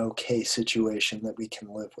that's an okay situation that we can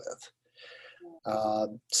live with.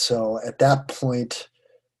 So at that point,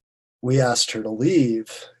 we asked her to leave.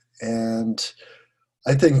 And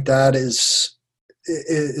I think that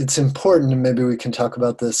it's important, and maybe we can talk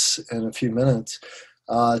about this in a few minutes,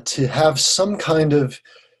 to have some kind of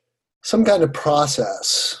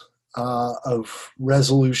process of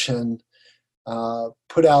resolution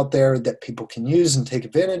put out there that people can use and take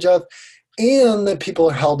advantage of, and that people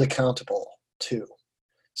are held accountable to.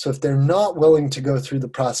 So if they're not willing to go through the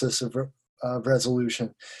process of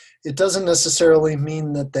resolution, it doesn't necessarily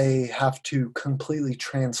mean that they have to completely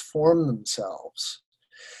transform themselves,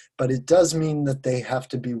 but it does mean that they have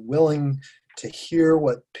to be willing to hear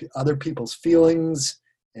what other people's feelings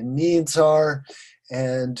and needs are,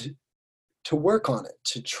 and to work on it,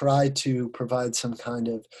 to try to provide some kind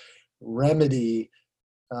of remedy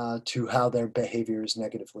to how their behavior is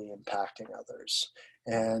negatively impacting others.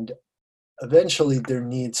 And eventually there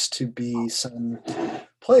needs to be some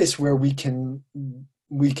place where we can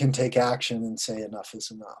take action and say enough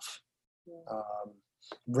is enough,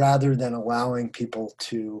 rather than allowing people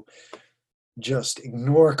to just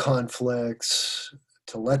ignore conflicts,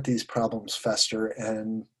 to let these problems fester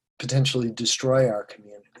and potentially destroy our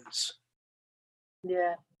communities.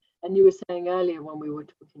 Yeah, and you were saying earlier when we were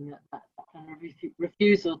talking that kind of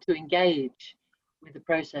refusal to engage with the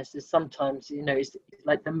process is sometimes, it's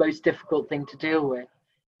like the most difficult thing to deal with,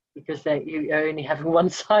 because you're only having one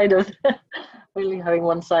side of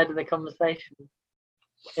the conversation.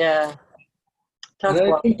 Yeah, tough and I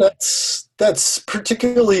one. think that's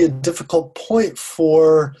particularly a difficult point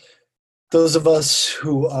for those of us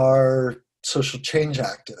who are social change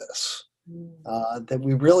activists, that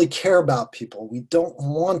we really care about people. We don't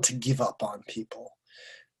want to give up on people.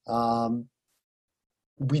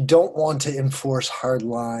 We don't want to enforce hard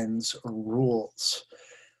lines or rules.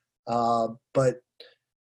 But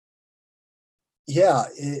yeah,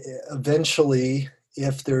 eventually,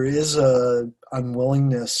 if there is a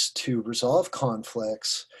unwillingness to resolve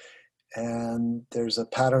conflicts, and there's a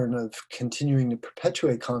pattern of continuing to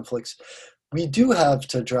perpetuate conflicts, we do have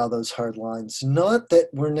to draw those hard lines. Not that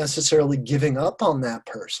we're necessarily giving up on that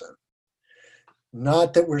person,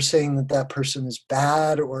 not that we're saying that that person is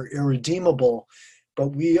bad or irredeemable,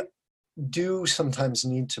 but we do sometimes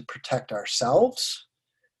need to protect ourselves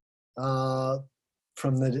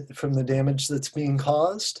from the damage that's being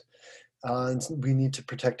caused. And we need to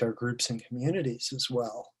protect our groups and communities as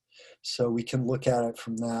well. So we can look at it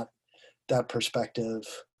from that perspective.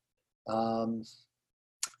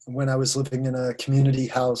 When I was living in a community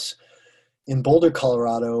house in Boulder,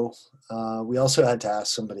 Colorado, we also had to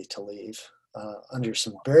ask somebody to leave under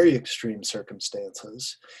some very extreme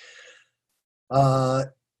circumstances.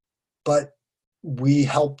 But we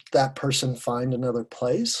helped that person find another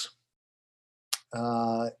place.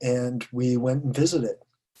 And we went and visited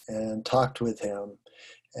and talked with him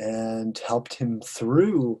and helped him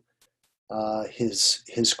through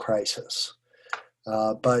his crisis.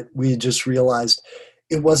 But we just realized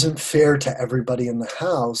it wasn't fair to everybody in the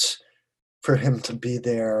house for him to be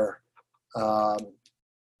there,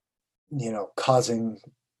 causing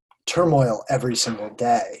turmoil every single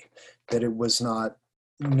day, that it was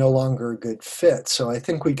no longer a good fit. So I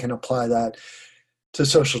think we can apply that to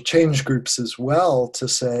social change groups as well, to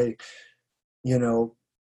say,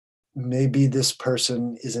 maybe this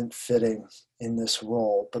person isn't fitting in this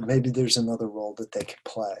role, but maybe there's another role that they could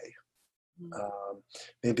play.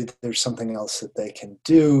 Maybe there's something else that they can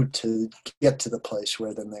do to get to the place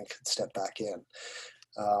where then they can step back in.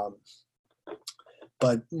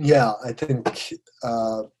 But yeah, I think,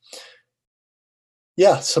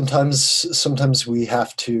 sometimes we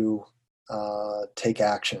have to take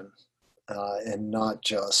action and not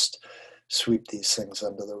just sweep these things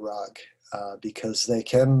under the rug, because they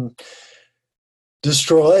can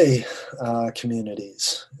destroy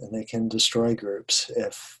communities and they can destroy groups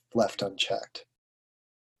if left unchecked.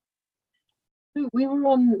 We were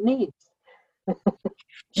on needs.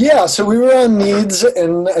 Yeah, so we were on needs,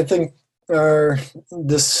 and I think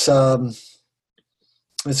this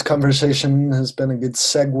conversation has been a good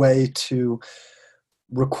segue to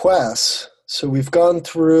requests. So we've gone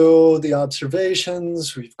through the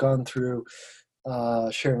observations, we've gone through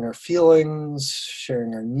sharing our feelings,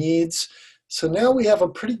 sharing our needs. So now we have a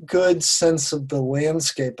pretty good sense of the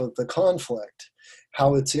landscape of the conflict,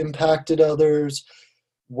 how it's impacted others,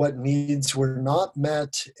 what needs were not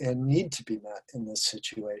met and need to be met in this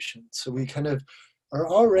situation. So we kind of are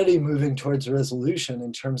already moving towards resolution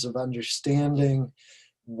in terms of understanding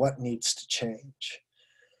what needs to change.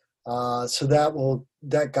 So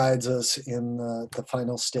that guides us in the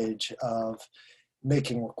final stage of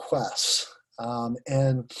making requests.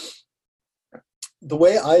 And the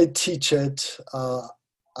way I teach it,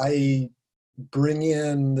 I bring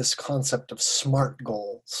in this concept of SMART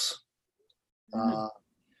goals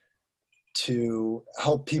to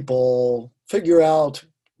help people figure out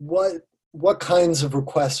what kinds of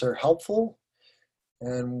requests are helpful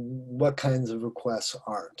and what kinds of requests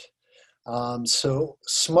aren't. So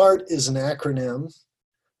SMART is an acronym.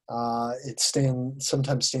 It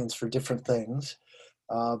sometimes stands for different things,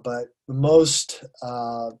 but the most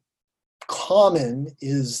common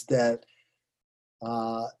is that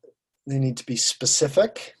they need to be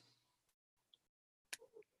specific,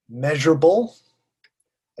 measurable,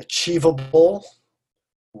 achievable,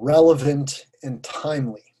 relevant, and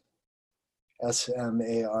timely.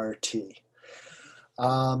 SMART.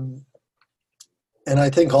 And I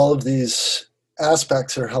think all of these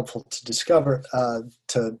aspects are helpful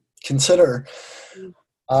to consider,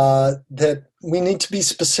 that we need to be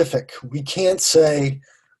specific. We can't say,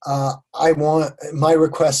 my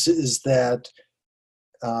request is that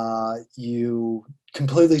you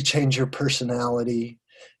completely change your personality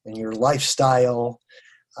and your lifestyle.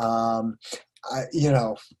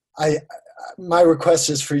 My request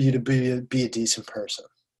is for you to be a decent person.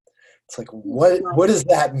 It's like, what does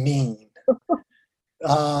that mean?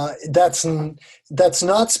 That's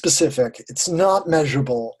not specific. It's not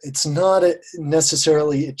measurable. It's not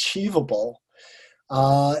necessarily achievable.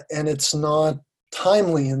 And it's not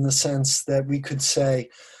timely in the sense that we could say,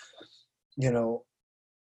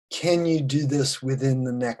 can you do this within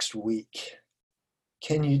the next week?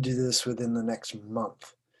 Can you do this within the next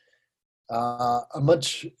month? A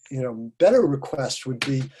much, better request would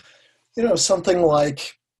be, something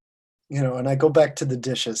like, and I go back to the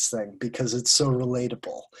dishes thing because it's so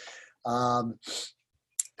relatable. And,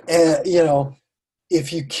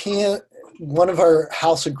 if you can't, one of our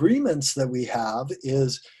house agreements that we have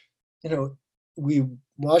is we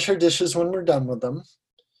wash our dishes when we're done with them.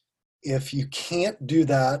 If you can't do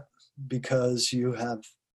that because you have,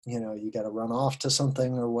 you got to run off to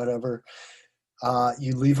something or whatever,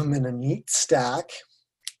 you leave them in a neat stack,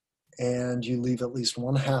 and you leave at least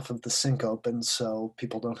one half of the sink open so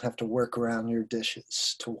people don't have to work around your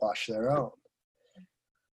dishes to wash their own.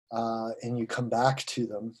 And you come back to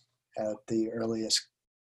them at the earliest.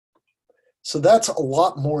 So that's a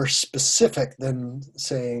lot more specific than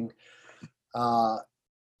saying,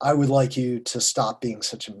 I would like you to stop being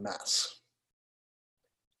such a mess.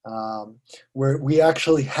 Where we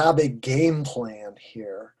actually have a game plan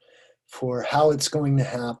here for how it's going to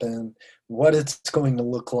happen, what it's going to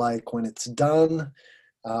look like when it's done,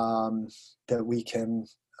 that we can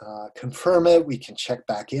confirm it. We can check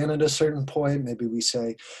back in at a certain point. Maybe we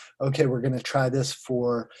say, okay, we're going to try this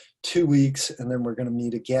for 2 weeks, and then we're going to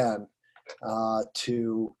meet again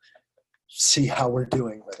to see how we're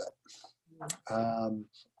doing with it.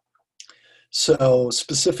 So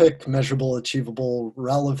specific, measurable, achievable,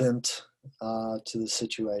 relevant to the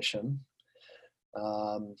situation,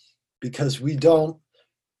 because we don't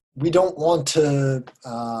want to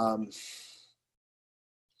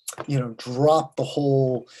drop the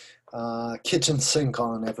whole kitchen sink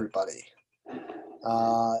on everybody,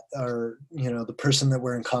 or the person that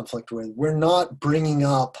we're in conflict with. We're not bringing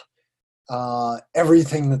up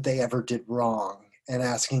everything that they ever did wrong and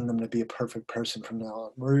asking them to be a perfect person from now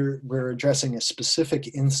on. We're addressing a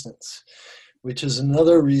specific instance, which is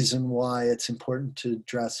another reason why it's important to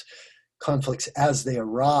address conflicts as they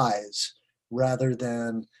arise, rather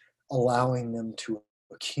than allowing them to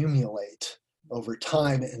accumulate over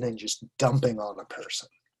time and then just dumping on a person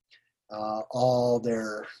all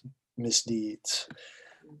their misdeeds.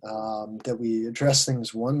 That we address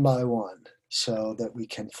things one by one so that we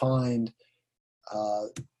can find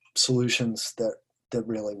solutions that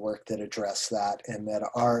really work, that address that, and that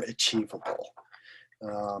are achievable.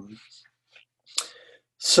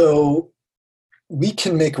 So we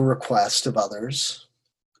can make a request of others.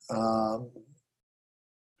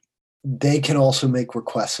 They can also make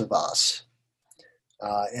requests of us,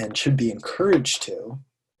 and should be encouraged to.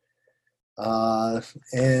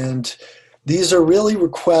 And these are really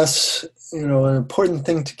requests. An important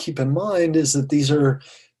thing to keep in mind is that these are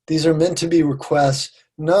meant to be requests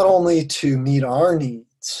not only to meet our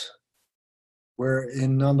needs. Where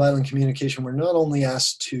in nonviolent communication, we're not only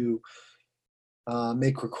asked to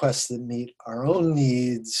make requests that meet our own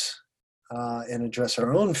needs and address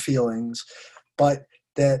our own feelings, but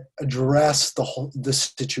that address the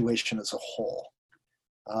situation as a whole.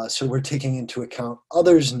 So we're taking into account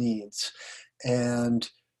others' needs and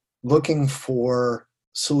looking for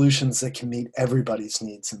solutions that can meet everybody's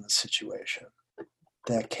needs in the situation.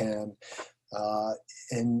 That can,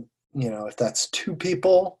 and if that's 2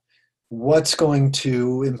 people, what's going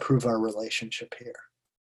to improve our relationship here?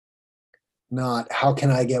 Not how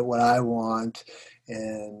can I get what I want,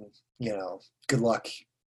 and good luck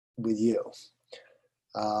with you.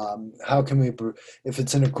 How can we, if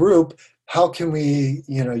it's in a group, how can we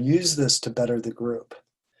use this to better the group?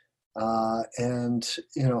 And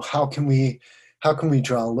how can we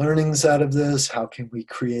draw learnings out of this? How can we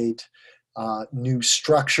create new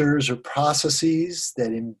structures or processes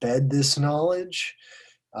that embed this knowledge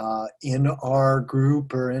in our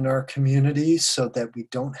group or in our community so that we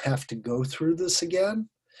don't have to go through this again?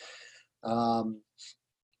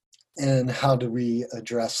 And how do we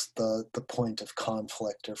address the point of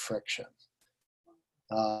conflict or friction?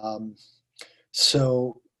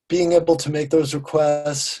 So being able to make those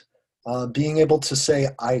requests, being able to say,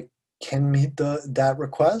 I can meet that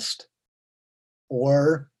request,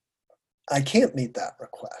 or I can't meet that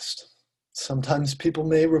request. Sometimes people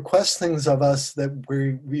may request things of us that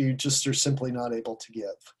we just are simply not able to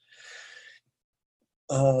give.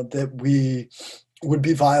 That we would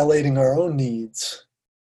be violating our own needs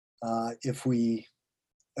if we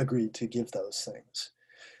agreed to give those things.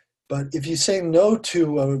 But if you say no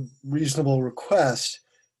to a reasonable request,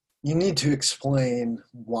 you need to explain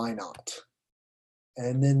why not.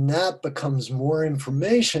 And then that becomes more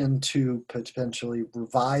information to potentially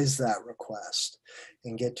revise that request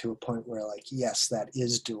and get to a point where, like, yes, that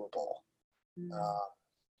is doable.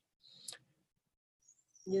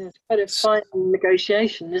 Yeah, it's kind of fine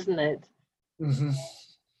negotiation, isn't it? Mm-hmm.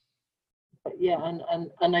 Yeah,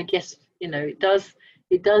 and I guess it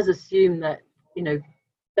does assume that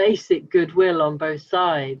basic goodwill on both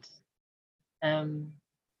sides. And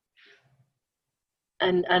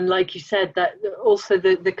like you said, that also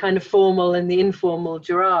the kind of formal and the informal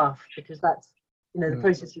giraffe, because that's the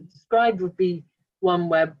process you've described would be one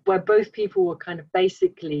where both people were kind of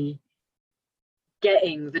basically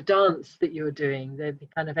getting the dance that you're doing, the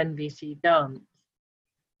kind of NVC dance.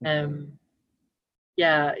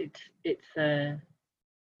 Yeah, it's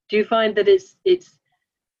do you find that it's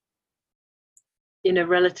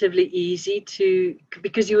relatively easy to,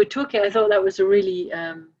 because you were talking, I thought that was a really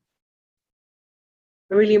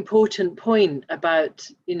important point about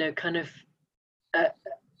kind of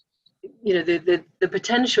the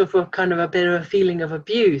potential for kind of a bit of a feeling of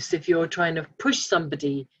abuse if you're trying to push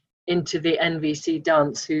somebody into the NVC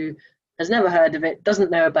dance who has never heard of it,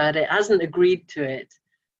 doesn't know about it, hasn't agreed to it.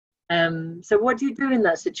 So what do you do in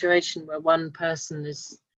that situation where one person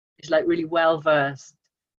is like really well versed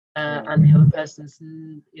and the other person's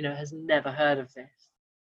has never heard of this?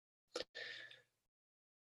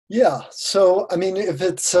 Yeah, so I mean, if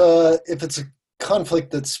it's a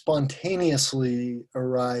conflict that spontaneously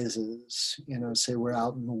arises, say we're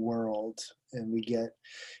out in the world and we get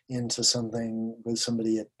into something with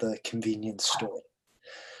somebody at the convenience store.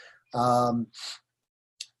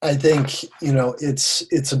 I think,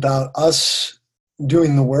 it's about us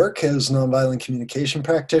doing the work as nonviolent communication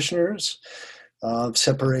practitioners, of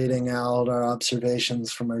separating out our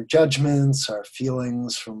observations from our judgments, our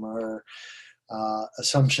feelings from our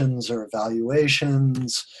assumptions or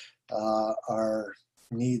evaluations, our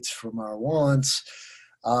needs from our wants,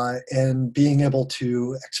 and being able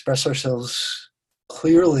to express ourselves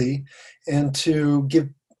clearly and to give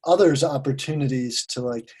others opportunities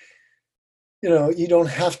to you don't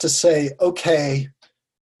have to say, okay,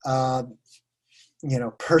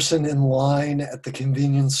 person in line at the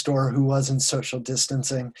convenience store who wasn't social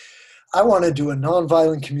distancing, I want to do a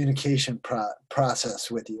nonviolent communication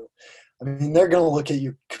process with you. I mean, they're going to look at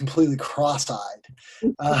you completely cross-eyed.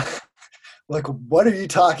 Like, what are you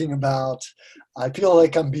talking about? I feel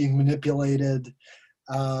like I'm being manipulated.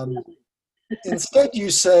 Instead,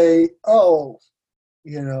 you say, oh,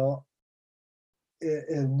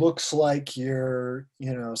 it looks like you're,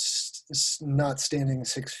 not standing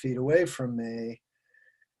 6 feet away from me,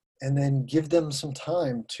 and then give them some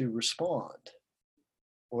time to respond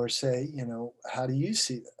or say, how do you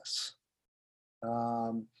see this?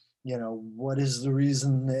 What is the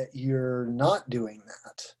reason that you're not doing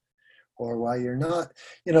that, or why you're not,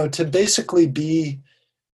 to basically be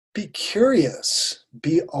curious,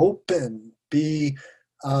 be open, be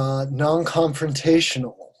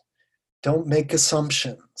non-confrontational. Don't make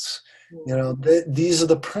assumptions. These are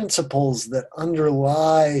the principles that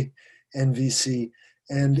underlie NVC.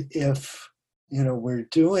 And if, we're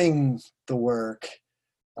doing the work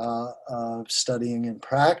of studying and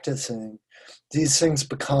practicing, these things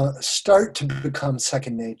start to become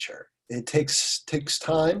second nature. It takes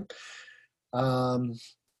time,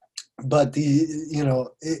 but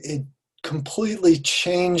it completely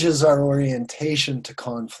changes our orientation to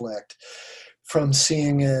conflict from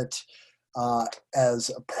seeing it as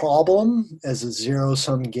a problem, as a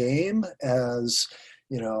zero-sum game, as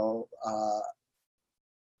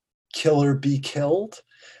kill or be killed,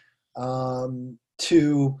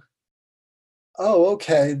 to, oh,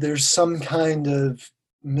 okay, there's some kind of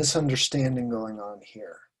misunderstanding going on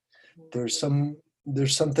here. There's something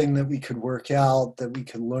that we could work out, that we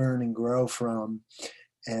could learn and grow from,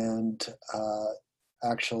 and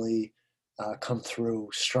actually come through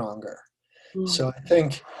stronger. So I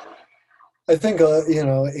think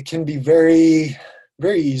it can be very,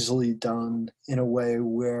 very easily done in a way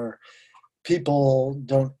where people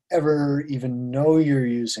don't ever even know you're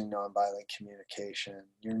using nonviolent communication.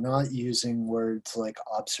 You're not using words like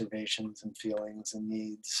observations and feelings and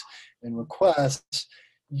needs and requests.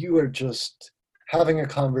 You are just having a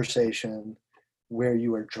conversation where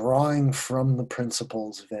you are drawing from the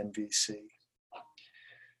principles of NVC.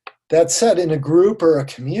 That said, in a group or a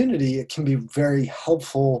community, it can be very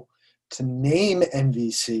helpful to name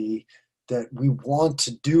NVC, that we want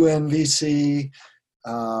to do NVC.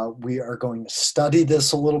 We are going to study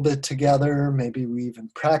this a little bit together. Maybe we even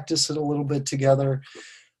practice it a little bit together.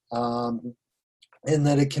 And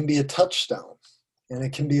that it can be a touchstone. And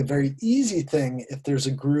it can be a very easy thing if there's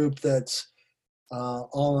a group that's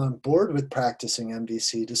all on board with practicing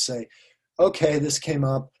NVC to say, okay, this came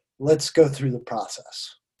up, let's go through the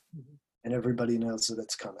process. And everybody knows that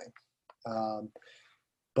it's coming.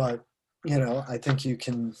 But, I think you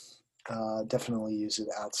can definitely use it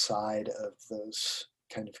outside of those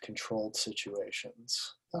kind of controlled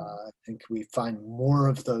situations. I think we find more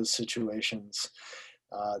of those situations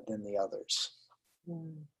than the others.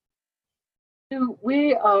 So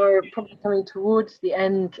we are probably coming towards the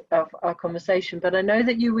end of our conversation, but I know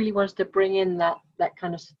that you really wanted to bring in that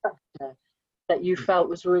kind of structure that you felt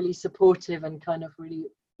was really supportive and kind of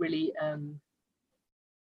really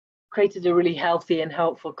created a really healthy and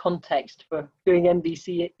helpful context for doing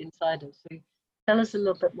NVC Insiders. So tell us a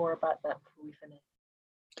little bit more about that before we finish.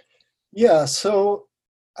 Yeah, so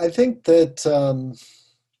I think that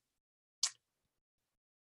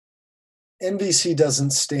NVC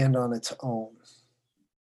doesn't stand on its own.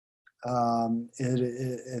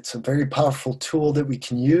 It's a very powerful tool that we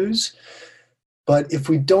can use, but if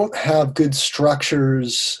we don't have good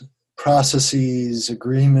structures, processes,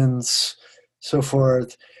 agreements, so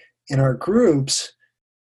forth in our groups,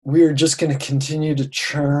 we are just going to continue to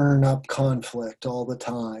churn up conflict all the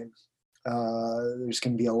time. There's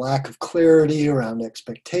going to be a lack of clarity around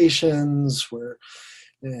expectations. We're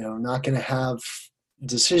not going to have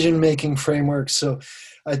decision-making frameworks. So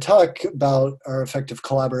I talk about our effective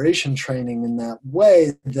collaboration training in that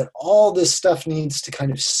way, that all this stuff needs to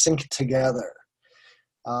kind of sync together.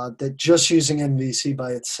 That just using NVC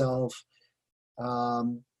by itself,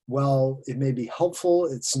 well, it may be helpful,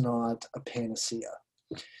 it's not a panacea.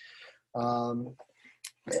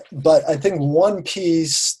 But I think one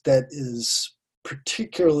piece that is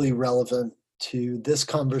particularly relevant to this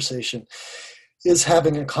conversation is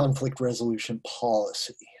having a conflict resolution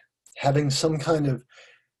policy, having some kind of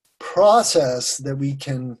process that we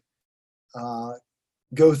can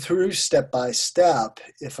go through step by step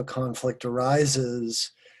if a conflict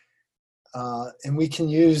arises, and we can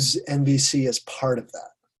use NVC as part of that.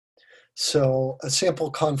 So a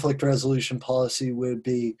sample conflict resolution policy would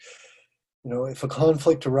be, if a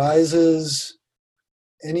conflict arises,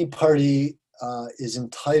 any party is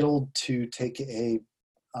entitled to take a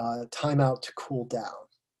timeout to cool down.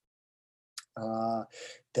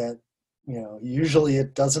 That, usually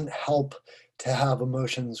it doesn't help to have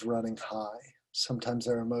emotions running high. Sometimes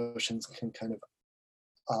our emotions can kind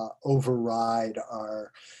of override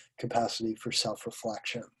our capacity for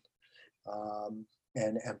self-reflection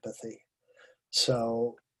and empathy.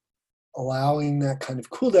 So allowing that kind of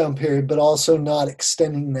cool down period, but also not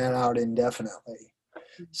extending that out indefinitely.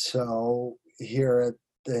 So here at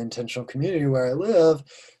the intentional community where I live,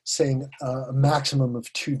 saying a maximum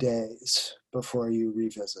of 2 days before you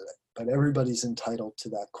revisit it. But everybody's entitled to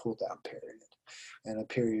that cool down period and a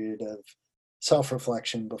period of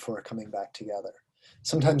self-reflection before coming back together.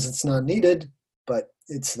 Sometimes it's not needed, but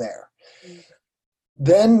it's there.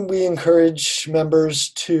 Then we encourage members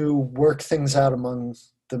to work things out among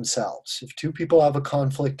themselves. If two people have a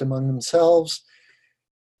conflict among themselves,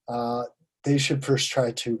 they should first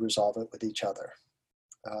try to resolve it with each other.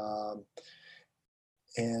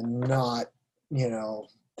 And not,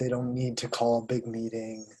 they don't need to call a big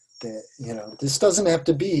meeting. This doesn't have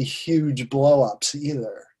to be huge blow-ups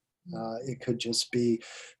either. It could just be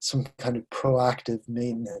some kind of proactive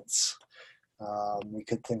maintenance. We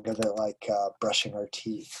could think of it like brushing our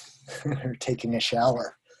teeth or taking a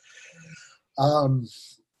shower.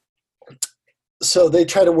 So they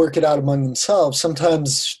try to work it out among themselves.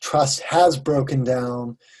 Sometimes trust has broken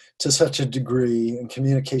down to such a degree and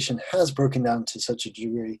communication has broken down to such a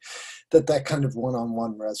degree that that kind of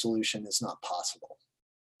one-on-one resolution is not possible.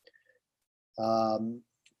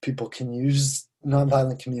 People can use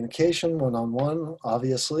nonviolent communication one-on-one,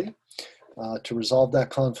 obviously, to resolve that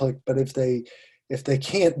conflict. But if they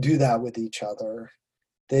can't do that with each other,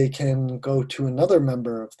 they can go to another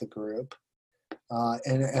member of the group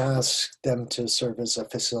and ask them to serve as a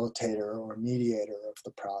facilitator or mediator of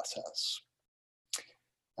the process.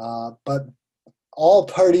 But all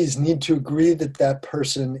parties need to agree that that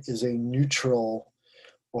person is a neutral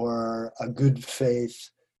or a good faith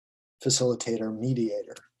facilitator,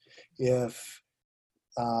 mediator. If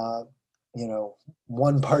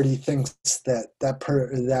one party thinks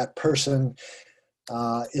that person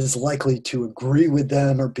is likely to agree with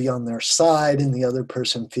them or be on their side, and the other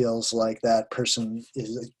person feels like that person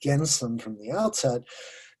is against them from the outset,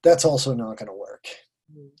 that's also not going to work.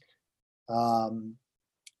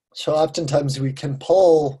 So oftentimes we can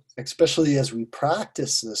pull, especially as we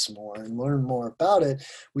practice this more and learn more about it,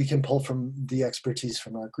 we can pull from the expertise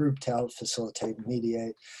from our group to help facilitate and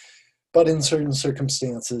mediate. But in certain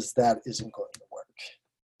circumstances, that isn't going to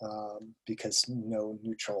work because no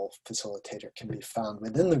neutral facilitator can be found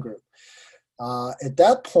within the group. At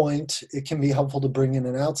that point, it can be helpful to bring in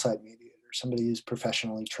an outside mediator, somebody who's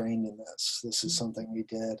professionally trained in this. This is something we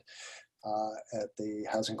did at the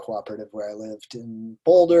housing cooperative where I lived in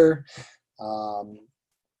Boulder.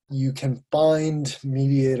 You can find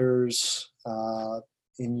mediators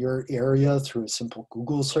in your area through a simple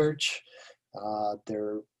Google search.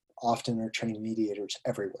 There often are trained mediators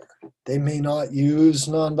everywhere. They may not use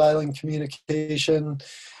nonviolent communication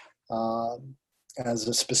as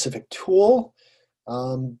a specific tool,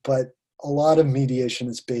 but a lot of mediation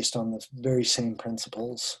is based on the very same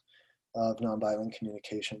principles. of nonviolent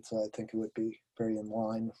communication. So I think it would be very in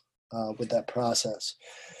line with that process.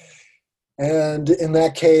 And in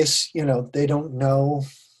that case, they don't know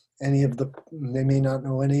they may not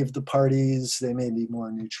know any of the parties, they may be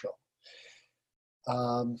more neutral.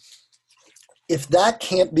 If that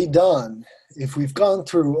can't be done, if we've gone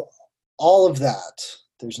through all of that,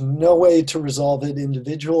 there's no way to resolve it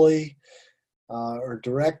individually or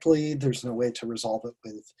directly, there's no way to resolve it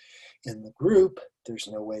in the group, there's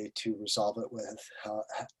no way to resolve it with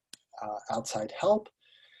outside help,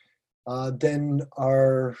 then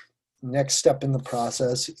our next step in the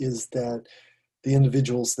process is that the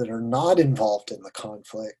individuals that are not involved in the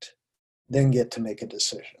conflict then get to make a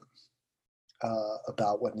decision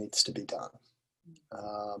about what needs to be done.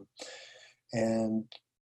 And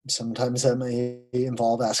sometimes that may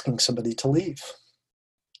involve asking somebody to leave.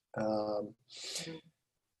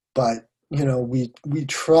 But, we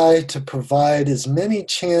try to provide as many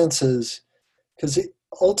chances, because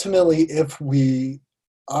ultimately, if we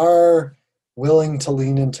are willing to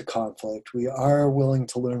lean into conflict, we are willing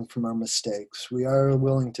to learn from our mistakes, we are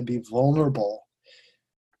willing to be vulnerable,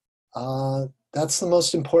 that's the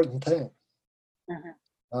most important thing.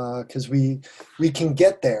 Because we can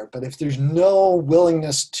get there, but if there's no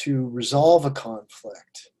willingness to resolve a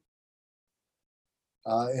conflict,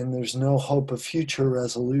 and there's no hope of future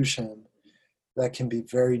resolution, that can be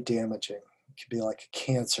very damaging. It can be like a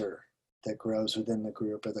cancer that grows within the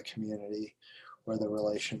group or the community or the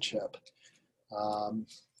relationship. And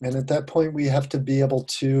at that point, we have to be able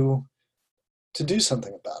to do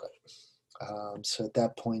something about it. So at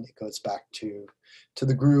that point, it goes back to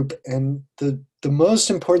the group. And the most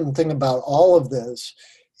important thing about all of this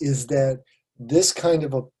is that this kind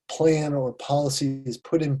of a plan or policy is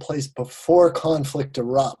put in place before conflict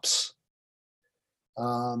erupts.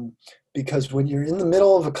 Because when you're in the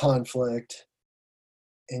middle of a conflict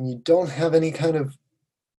and you don't have any kind of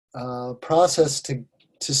process to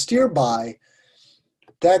steer by,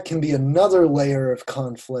 that can be another layer of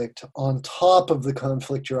conflict on top of the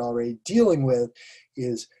conflict you're already dealing with.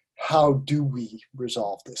 Is how do we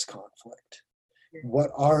resolve this conflict?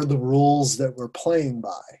 What are the rules that we're playing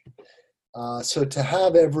by? So to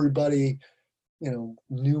have everybody,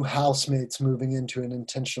 new housemates moving into an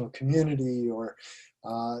intentional community, or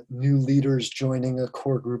new leaders joining a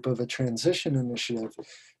core group of a transition initiative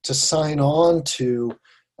to sign on to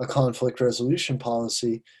a conflict resolution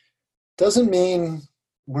policy doesn't mean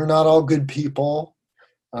we're not all good people,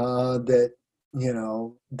 that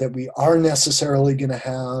we are necessarily going to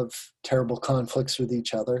have terrible conflicts with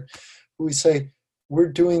each other. We say,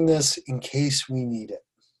 we're doing this in case we need it.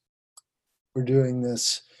 We're doing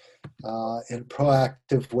this in a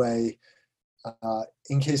proactive way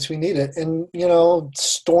in case we need it. And,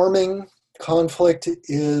 storming conflict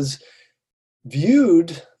is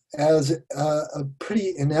viewed as a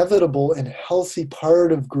pretty inevitable and healthy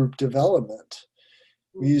part of group development.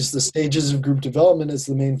 We use the stages of group development as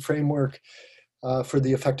the main framework for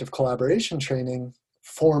the effective collaboration training: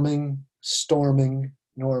 forming, storming,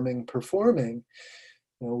 norming, performing.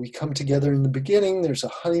 We come together in the beginning, there's a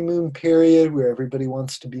honeymoon period where everybody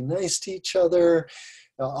wants to be nice to each other,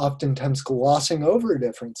 oftentimes glossing over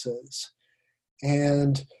differences.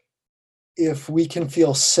 And if we can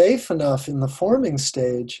feel safe enough in the forming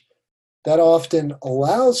stage, that often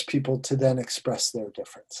allows people to then express their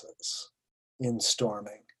differences in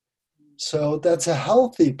storming. So that's a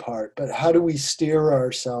healthy part, but how do we steer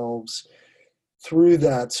ourselves through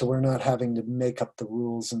that so we're not having to make up the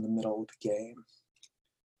rules in the middle of the game?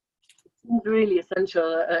 It's really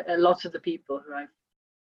essential. A lot of the people who I've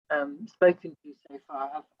spoken to so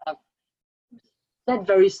far have said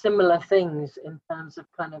very similar things in terms of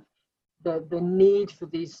kind of the need for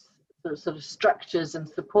these sort of structures and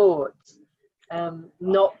supports.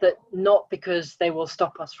 Not because they will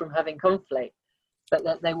stop us from having conflict, but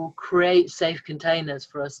that they will create safe containers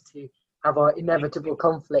for us to have our inevitable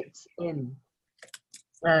conflicts in.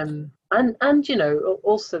 And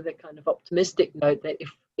also the kind of optimistic note that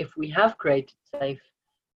if we have created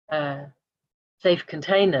safe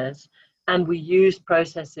containers, and we use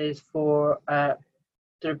processes for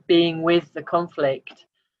sort of being with the conflict,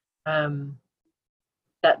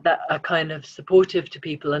 that are kind of supportive to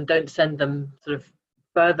people and don't send them sort of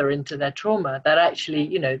further into their trauma, that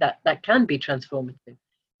actually, that can be transformative.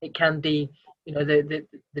 It can be, the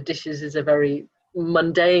dishes is a very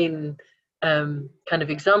mundane kind of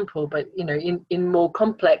example, but in more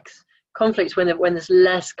complex conflicts, when there's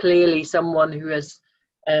less clearly someone who has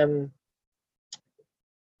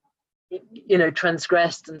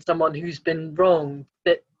transgressed and someone who's been wronged,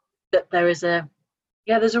 that there's a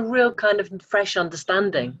real kind of fresh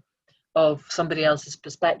understanding of somebody else's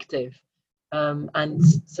perspective, and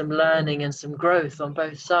some learning and some growth on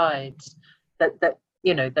both sides, that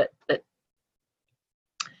you know that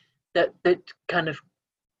kind of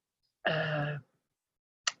a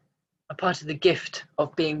part of the gift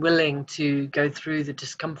of being willing to go through the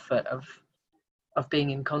discomfort of being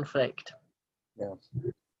in conflict.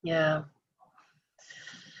 Yeah.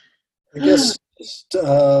 I guess just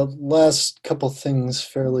last couple things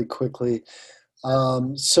fairly quickly.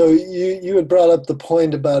 So you had brought up the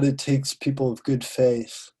point about it takes people of good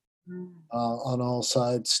faith on all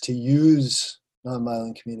sides to use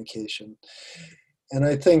nonviolent communication. And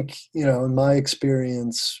I think, in my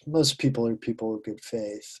experience, most people are people of good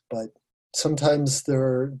faith, but sometimes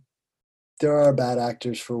there are bad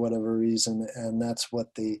actors for whatever reason, and that's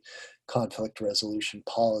what the conflict resolution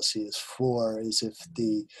policy is for, is if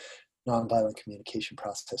the nonviolent communication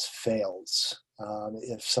process fails.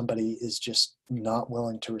 If somebody is just not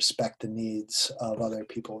willing to respect the needs of other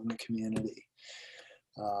people in the community.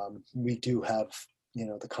 We do have,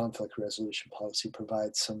 the conflict resolution policy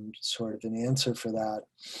provides some sort of an answer for that.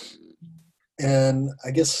 And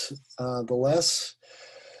I guess the last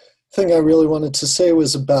thing I really wanted to say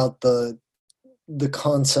was about the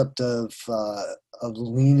concept of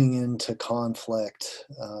leaning into conflict,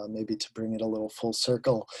 maybe to bring it a little full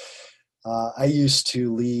circle. I used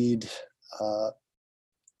to lead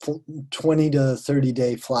 20 to 30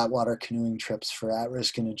 day flatwater canoeing trips for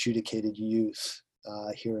at-risk and adjudicated youth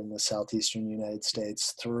here in the southeastern United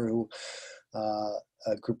States through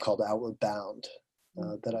a group called Outward Bound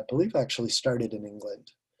that I believe actually started in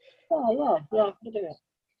England. Oh, yeah, I do it.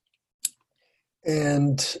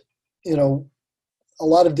 And, a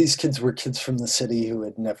lot of these kids were kids from the city who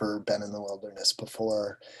had never been in the wilderness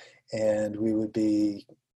before. And we would be,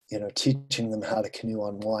 teaching them how to canoe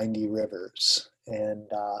on windy rivers. And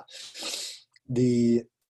the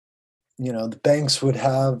banks would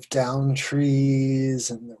have down trees,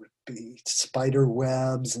 and there would be spider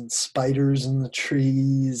webs and spiders in the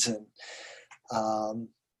trees. And,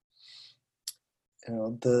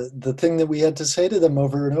 the thing that we had to say to them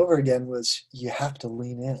over and over again was, you have to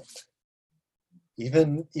lean in.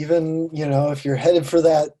 Even if you're headed for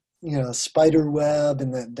that, spider web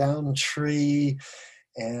and that down tree,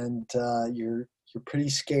 and you're pretty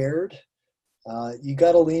scared, you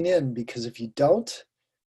got to lean in, because if you don't,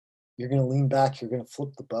 you're going to lean back, you're going to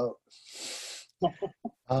flip the boat.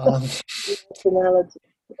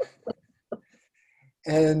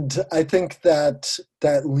 And I think that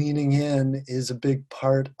leaning in is a big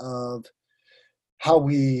part of how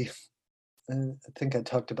we, and I think I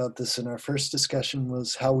talked about this in our first discussion,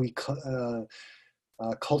 was how we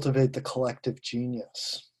cultivate the collective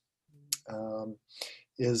genius.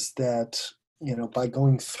 Is that, by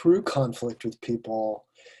going through conflict with people,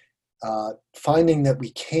 finding that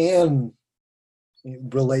we can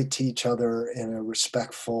relate to each other in a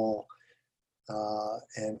respectful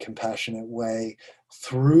and compassionate way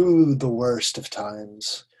through the worst of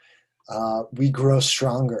times, we grow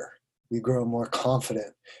stronger, we grow more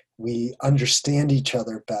confident, we understand each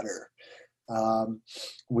other better.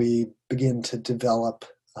 We begin to develop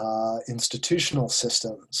institutional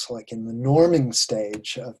systems, like in the norming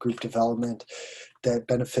stage of group development, that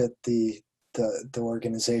benefit the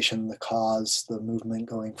organization, the cause, the movement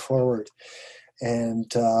going forward. And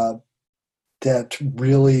that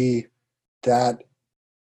really, that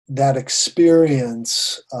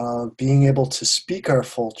experience of being able to speak our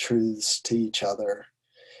full truths to each other,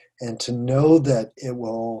 and to know that it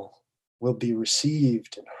will be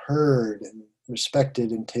received and heard and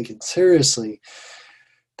respected and taken seriously,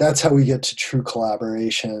 that's how we get to true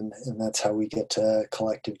collaboration, and that's how we get to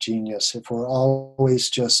collective genius. If we're always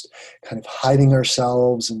just kind of hiding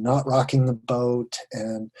ourselves and not rocking the boat,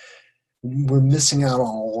 and we're missing out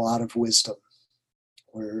on a lot of wisdom.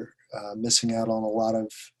 We're missing out on a lot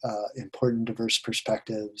of important diverse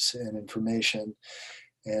perspectives and information.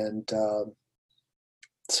 And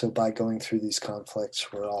so by going through these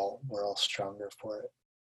conflicts, we're all stronger for it.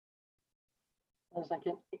 Sounds like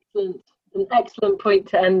an excellent point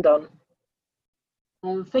to end on.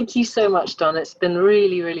 Thank you so much, Don. It's been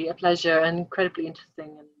really, really a pleasure, and incredibly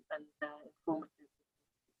interesting and informative.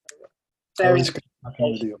 Very Always good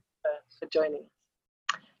talking with you. For joining us.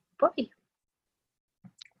 Bye.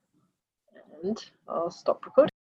 And I'll stop recording.